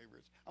of my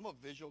favorites. I'm a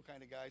visual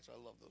kind of guy, so I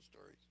love those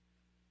stories.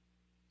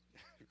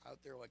 Out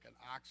there like an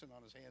oxen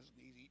on his hands and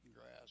knees eating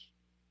grass.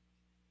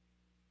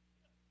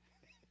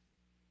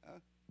 Huh?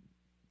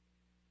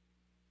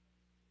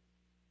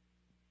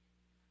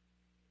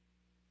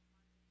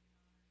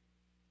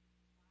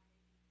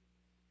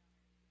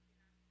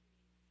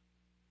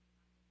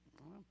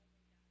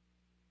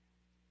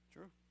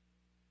 True.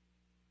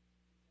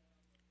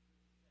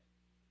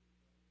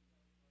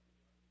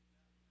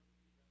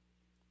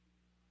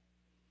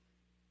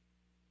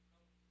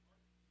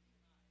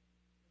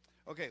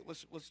 Okay,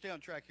 let's stay on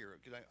track here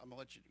because I'm gonna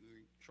let you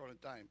short on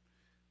time.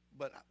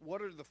 But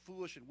what are the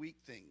foolish and weak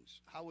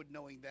things? How would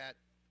knowing that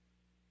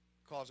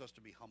cause us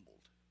to be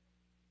humbled?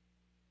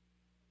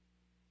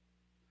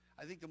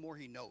 I think the more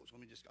he knows, I'll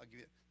give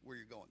you where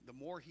you're going. The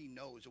more he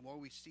knows, the more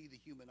we see the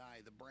human eye,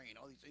 the brain,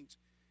 all these things,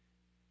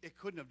 it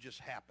couldn't have just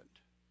happened.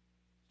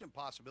 It's an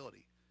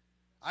impossibility.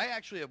 I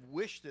actually have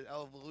wished that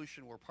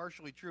evolution were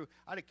partially true.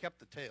 I'd have kept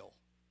the tail.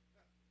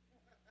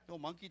 Little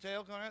monkey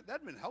tail going out.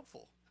 That'd have been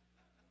helpful.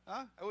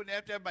 Huh? I wouldn't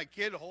have to have my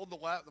kid hold the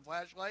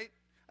flashlight.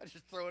 I'd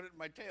just throw it in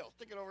my tail.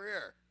 Stick it over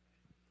here.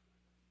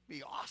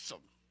 Be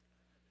awesome.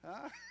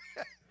 Huh?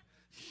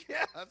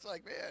 Yeah, that's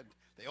like, man,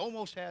 they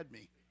almost had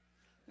me.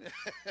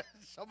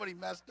 Somebody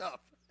messed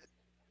up.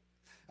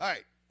 All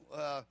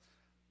right.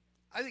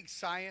 I think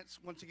science,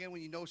 once again,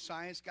 when you know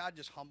science, God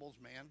just humbles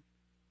man.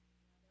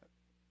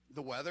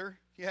 The weather,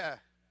 yeah.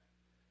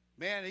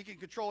 Man, he can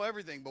control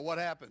everything, but what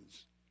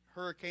happens?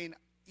 Hurricane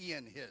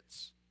Ian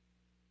hits.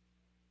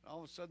 And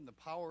all of a sudden, the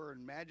power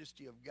and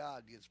majesty of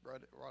God gets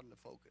brought into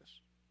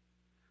focus.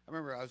 I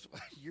remember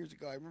years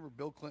ago, I remember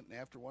Bill Clinton,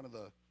 after one of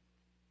the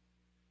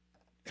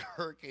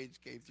hurricanes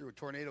came through, a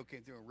tornado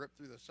came through and ripped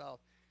through the South.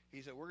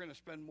 He said, we're going to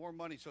spend more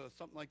money so that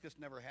something like this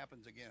never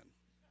happens again.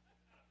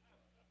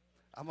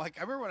 I'm like,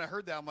 I remember when I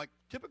heard that, I'm like,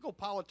 typical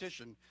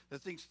politician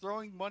that thinks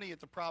throwing money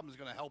at the problem is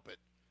going to help it.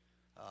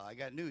 I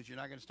got news. You're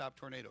not going to stop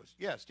tornadoes.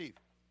 Yeah, Steve.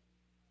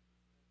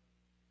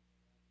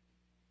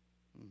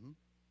 Mm-hmm.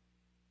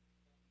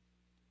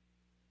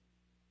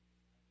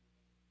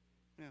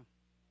 Yeah.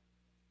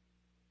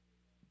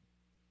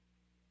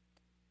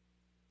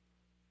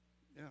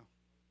 Yeah.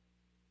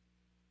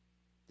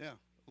 Yeah.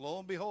 Lo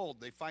and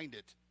behold, they find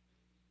it.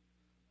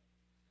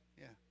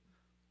 Yeah.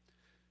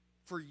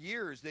 For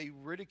years, they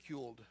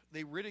ridiculed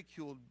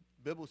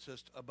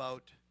biblicists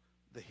about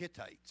the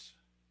Hittites.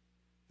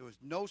 There was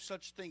no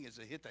such thing as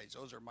the Hittites.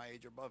 Those are my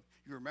age or above.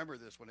 You remember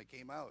this when it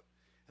came out.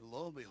 And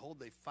lo and behold,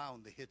 they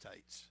found the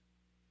Hittites.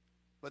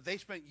 But they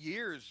spent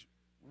years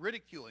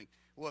ridiculing.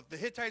 Well, if the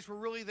Hittites were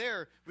really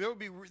there would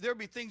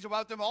be things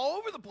about them all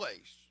over the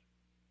place.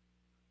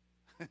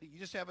 You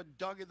just haven't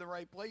dug in the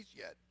right place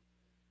yet.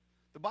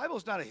 The Bible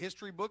is not a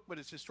history book, but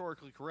it's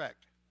historically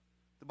correct.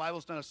 The Bible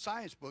is not a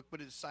science book,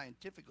 but it is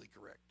scientifically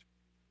correct.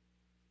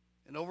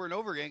 And over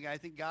again, I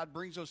think God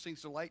brings those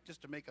things to light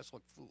just to make us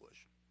look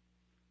foolish.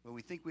 When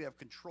we think we have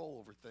control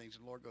over things,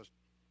 and the Lord goes,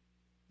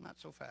 not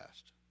so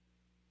fast.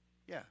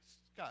 Yeah,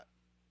 Scott.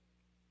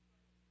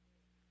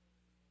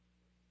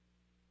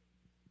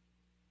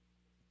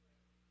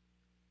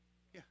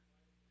 Yeah,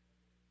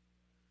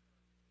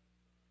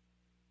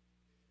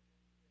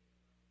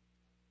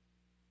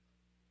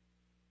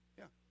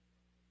 yeah,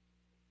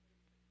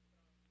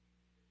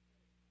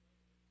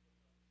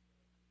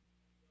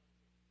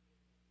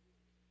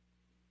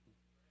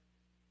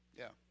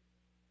 yeah.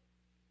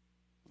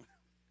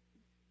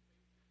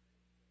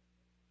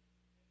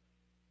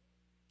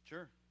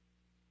 Sure.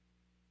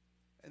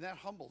 And that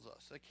humbles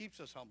us. That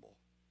keeps us humble.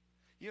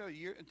 You know,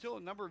 until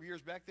a number of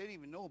years back, they didn't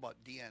even know about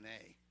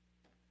DNA.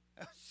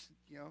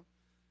 You know,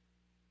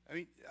 I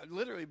mean,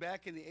 literally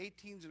back in the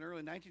 18s and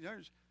early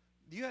 1900s,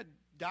 you had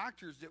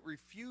doctors that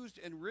refused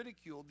and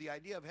ridiculed the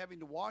idea of having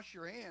to wash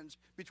your hands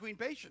between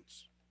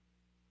patients.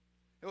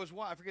 It was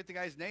one, I forget the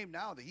guy's name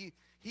now, that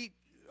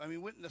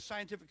went in the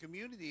scientific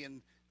community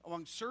and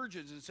among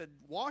surgeons and said,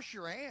 wash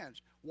your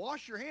hands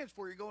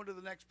before you go into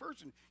the next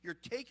person. You're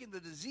taking the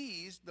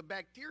disease, the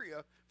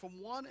bacteria,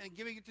 from one and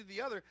giving it to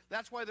the other.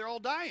 That's why they're all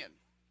dying.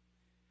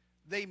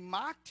 They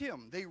mocked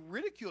him. They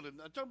ridiculed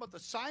him. I'm talking about the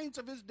science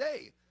of his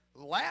day.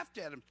 Laughed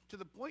at him to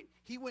the point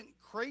he went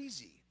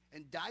crazy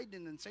and died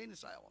in an insane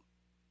asylum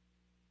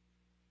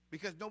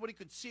because nobody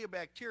could see a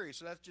bacteria.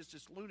 So that's just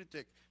this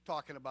lunatic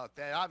talking about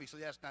that.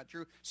 Obviously, that's not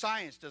true.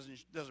 Science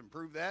doesn't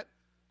prove that.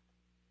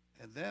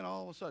 And then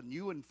all of a sudden,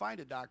 you wouldn't find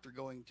a doctor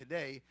going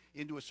today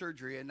into a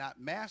surgery and not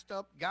masked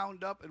up,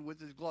 gowned up, and with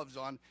his gloves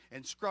on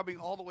and scrubbing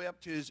all the way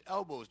up to his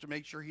elbows to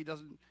make sure he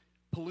doesn't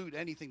pollute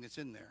anything that's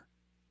in there.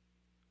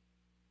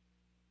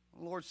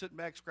 The Lord's sitting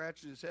back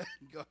scratching his head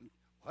and going,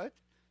 what?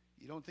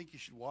 You don't think you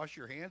should wash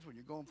your hands when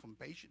you're going from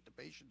patient to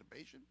patient to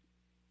patient?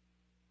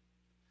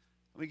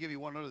 Let me give you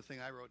one other thing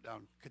I wrote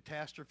down.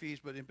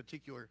 Catastrophes, but in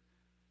particular,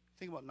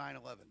 think about 9/11.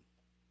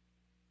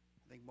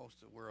 I think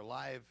most of were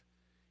alive,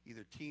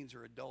 either teens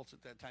or adults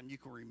at that time. You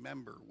can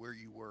remember where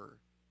you were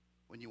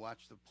when you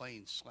watched the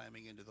planes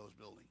slamming into those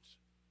buildings.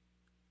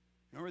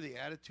 Remember the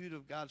attitude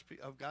of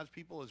God's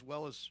people as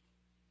well as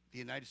the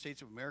United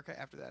States of America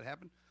after that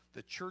happened?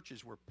 The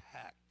churches were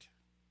packed.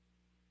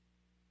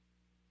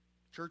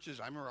 Churches,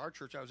 I remember our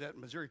church I was at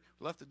in Missouri,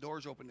 left the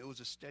doors open. It was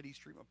a steady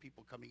stream of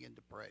people coming in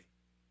to pray.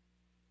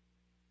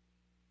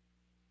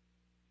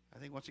 I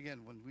think, once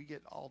again, when we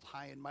get all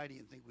high and mighty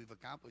and think we've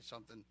accomplished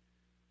something,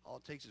 all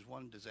it takes is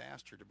one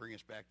disaster to bring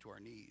us back to our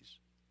knees.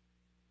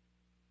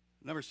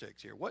 Number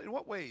 6 here. In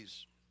what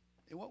ways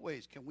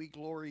can we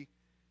glory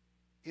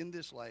in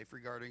this life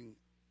regarding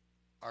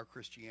our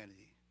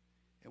Christianity?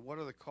 And what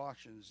are the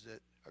cautions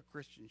that a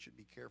Christian should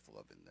be careful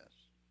of in this?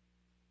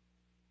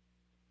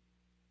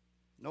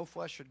 No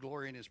flesh should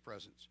glory in his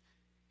presence.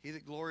 He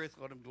that glorieth,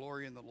 let him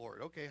glory in the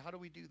Lord. Okay, how do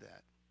we do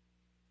that?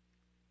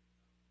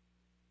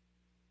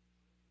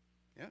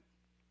 Yeah.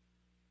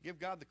 Give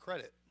God the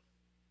credit.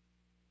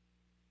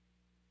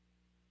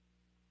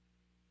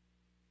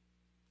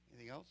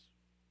 Anything else?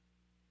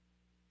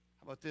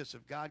 How about this?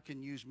 If God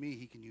can use me,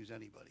 he can use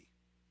anybody.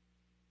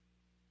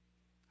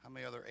 How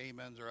many other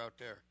amens are out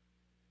there?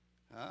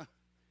 Huh?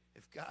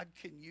 If God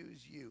can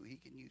use you, he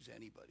can use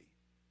anybody.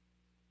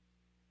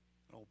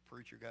 An old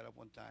preacher got up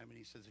one time and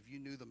he says, if you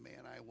knew the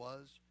man I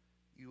was,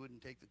 you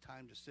wouldn't take the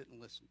time to sit and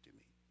listen to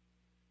me.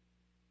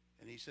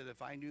 And he said,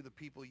 if I knew the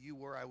people you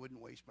were, I wouldn't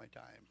waste my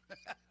time.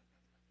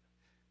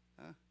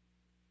 Huh?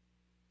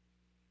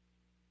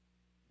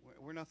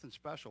 We're nothing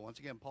special. Once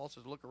again, Paul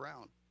says, look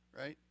around,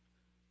 right?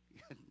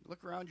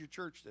 Look around your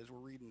church as we're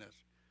reading this.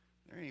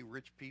 Are there any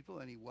rich people,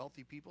 any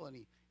wealthy people,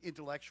 any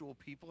intellectual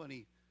people,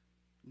 any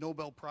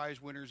Nobel Prize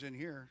winners in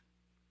here?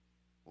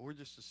 Well, we're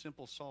just a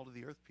simple salt of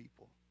the earth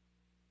people.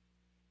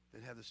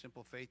 that have the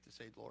simple faith to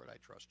say, Lord, I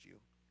trust you.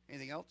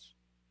 Anything else?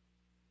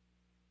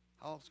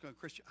 How can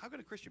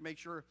a Christian make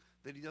sure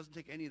that he doesn't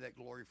take any of that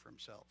glory for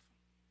himself?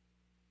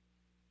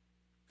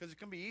 Because it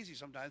can be easy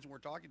sometimes when we're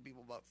talking to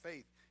people about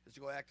faith is to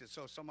go act as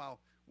so somehow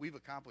we've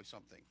accomplished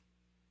something.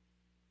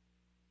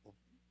 Well,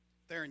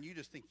 Theron, you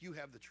just think you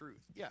have the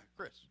truth. Yeah,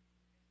 Chris.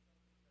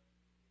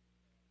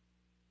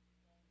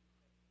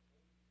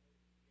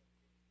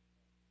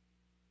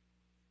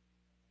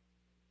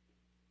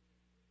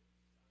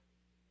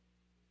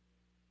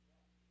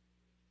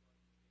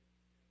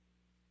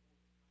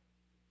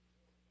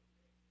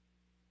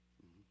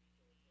 Mhm.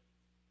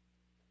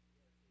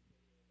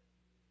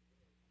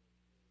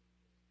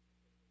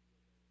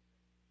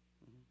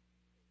 Mhm.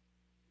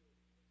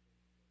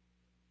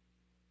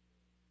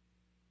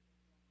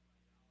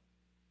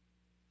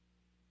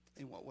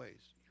 In what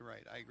ways? You're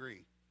right. I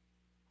agree.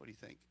 What do you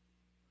think?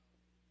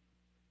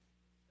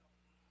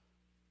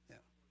 Yeah.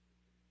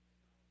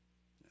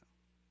 Yeah.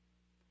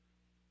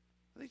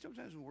 I think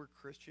sometimes when we're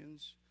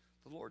Christians,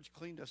 the Lord's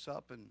cleaned us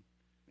up and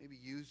maybe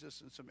used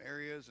us in some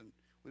areas, and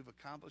we've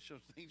accomplished some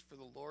things for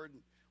the Lord,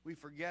 and we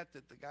forget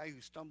that the guy who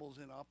stumbles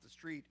in off the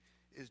street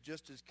is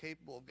just as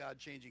capable of God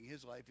changing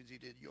his life as he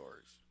did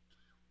yours.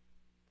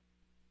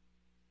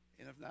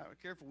 And if not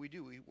careful, we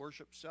do. We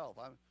worship self.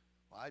 Well,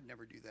 I'd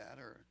never do that,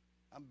 or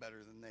I'm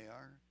better than they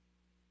are.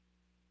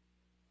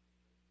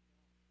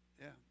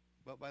 Yeah,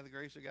 but by the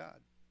grace of God.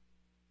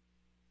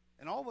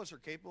 And all of us are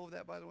capable of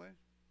that, by the way.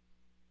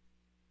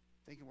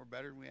 Thinking we're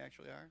better than we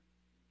actually are.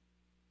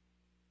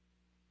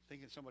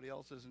 Thinking somebody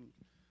else isn't.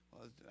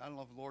 Well, I don't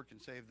know if the Lord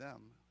can save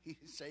them. He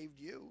saved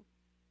you.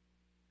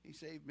 He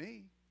saved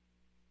me.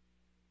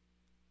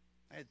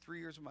 I had 3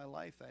 years of my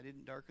life that I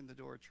didn't darken the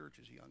door of church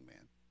as a young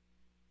man.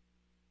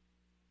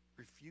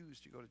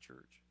 Refused to go to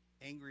church.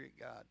 Angry at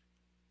God.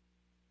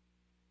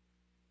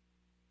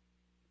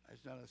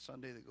 There's not a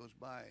Sunday that goes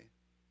by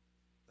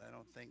that I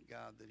don't thank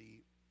God that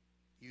he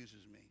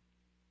uses me.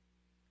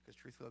 Because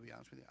truthfully, I'll be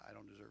honest with you, I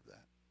don't deserve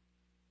that.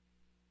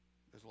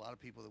 There's a lot of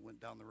people that went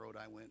down the road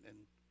I went and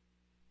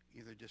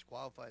either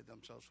disqualified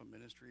themselves from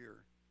ministry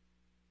or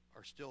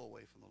are still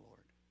away from the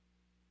Lord.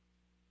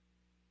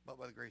 But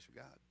by the grace of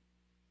God.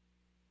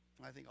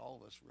 And I think all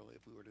of us really,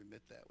 if we were to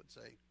admit that, would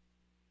say,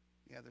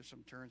 yeah, there's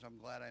some turns I'm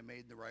glad I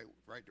made in the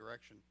right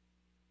direction,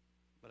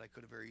 but I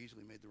could have very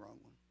easily made the wrong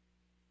one.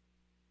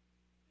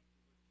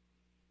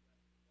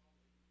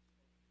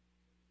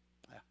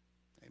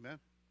 Yeah. Amen.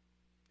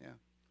 Yeah.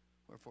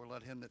 Wherefore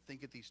let him that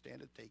thinketh he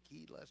standeth take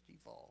heed lest he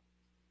fall.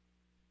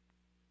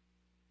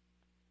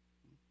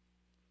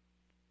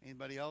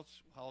 Anybody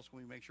else? How else can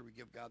we make sure we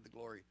give God the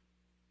glory?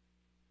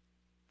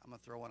 I'm going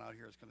to throw one out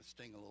here. It's going to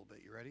sting a little bit.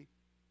 You ready?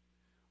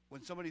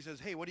 When somebody says,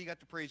 hey, what do you got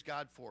to praise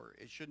God for?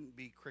 It shouldn't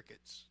be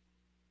crickets.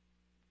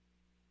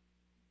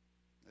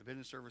 I've been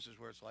in services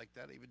where it's like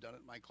that. I've even done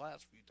it in my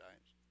class a few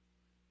times.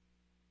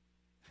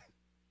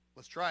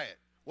 Let's try it.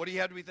 What do you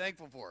have to be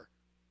thankful for?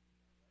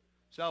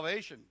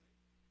 Salvation.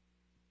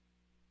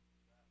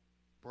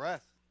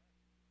 Breath.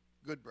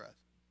 Good breath.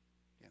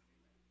 Yeah.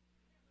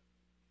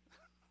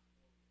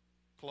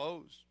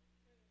 Clothes.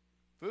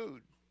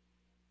 Food.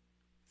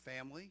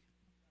 Family.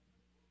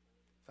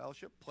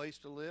 Fellowship. Place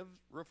to live.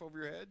 Roof over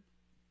your head.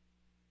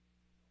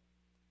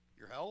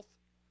 Your health.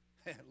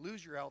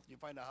 Lose your health and you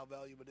find out how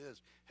valuable it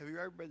is. Have you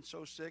ever been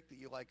so sick that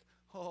you're like,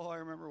 oh, I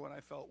remember when I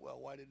felt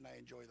well. Why didn't I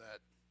enjoy that?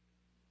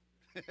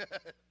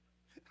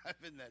 I've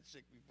been that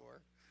sick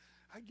before.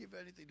 I'd give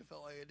anything to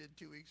feel like I did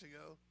 2 weeks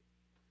ago.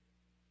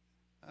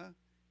 Huh?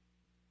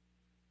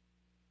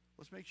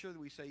 Let's make sure that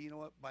we say, you know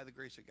what, by the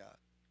grace of God,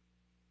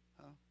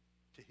 huh?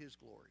 To his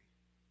glory.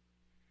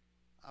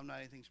 I'm not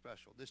anything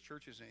special. This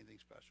church isn't anything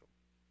special.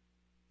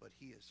 But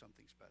he is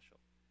something special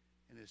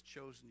and has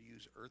chosen to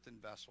use earthen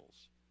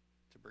vessels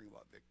to bring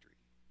about victory.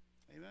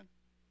 Amen?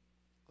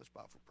 Let's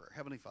bow for prayer.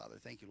 Heavenly Father,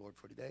 thank you, Lord,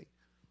 for today.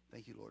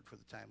 Thank you, Lord, for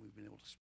the time we've been able to spend.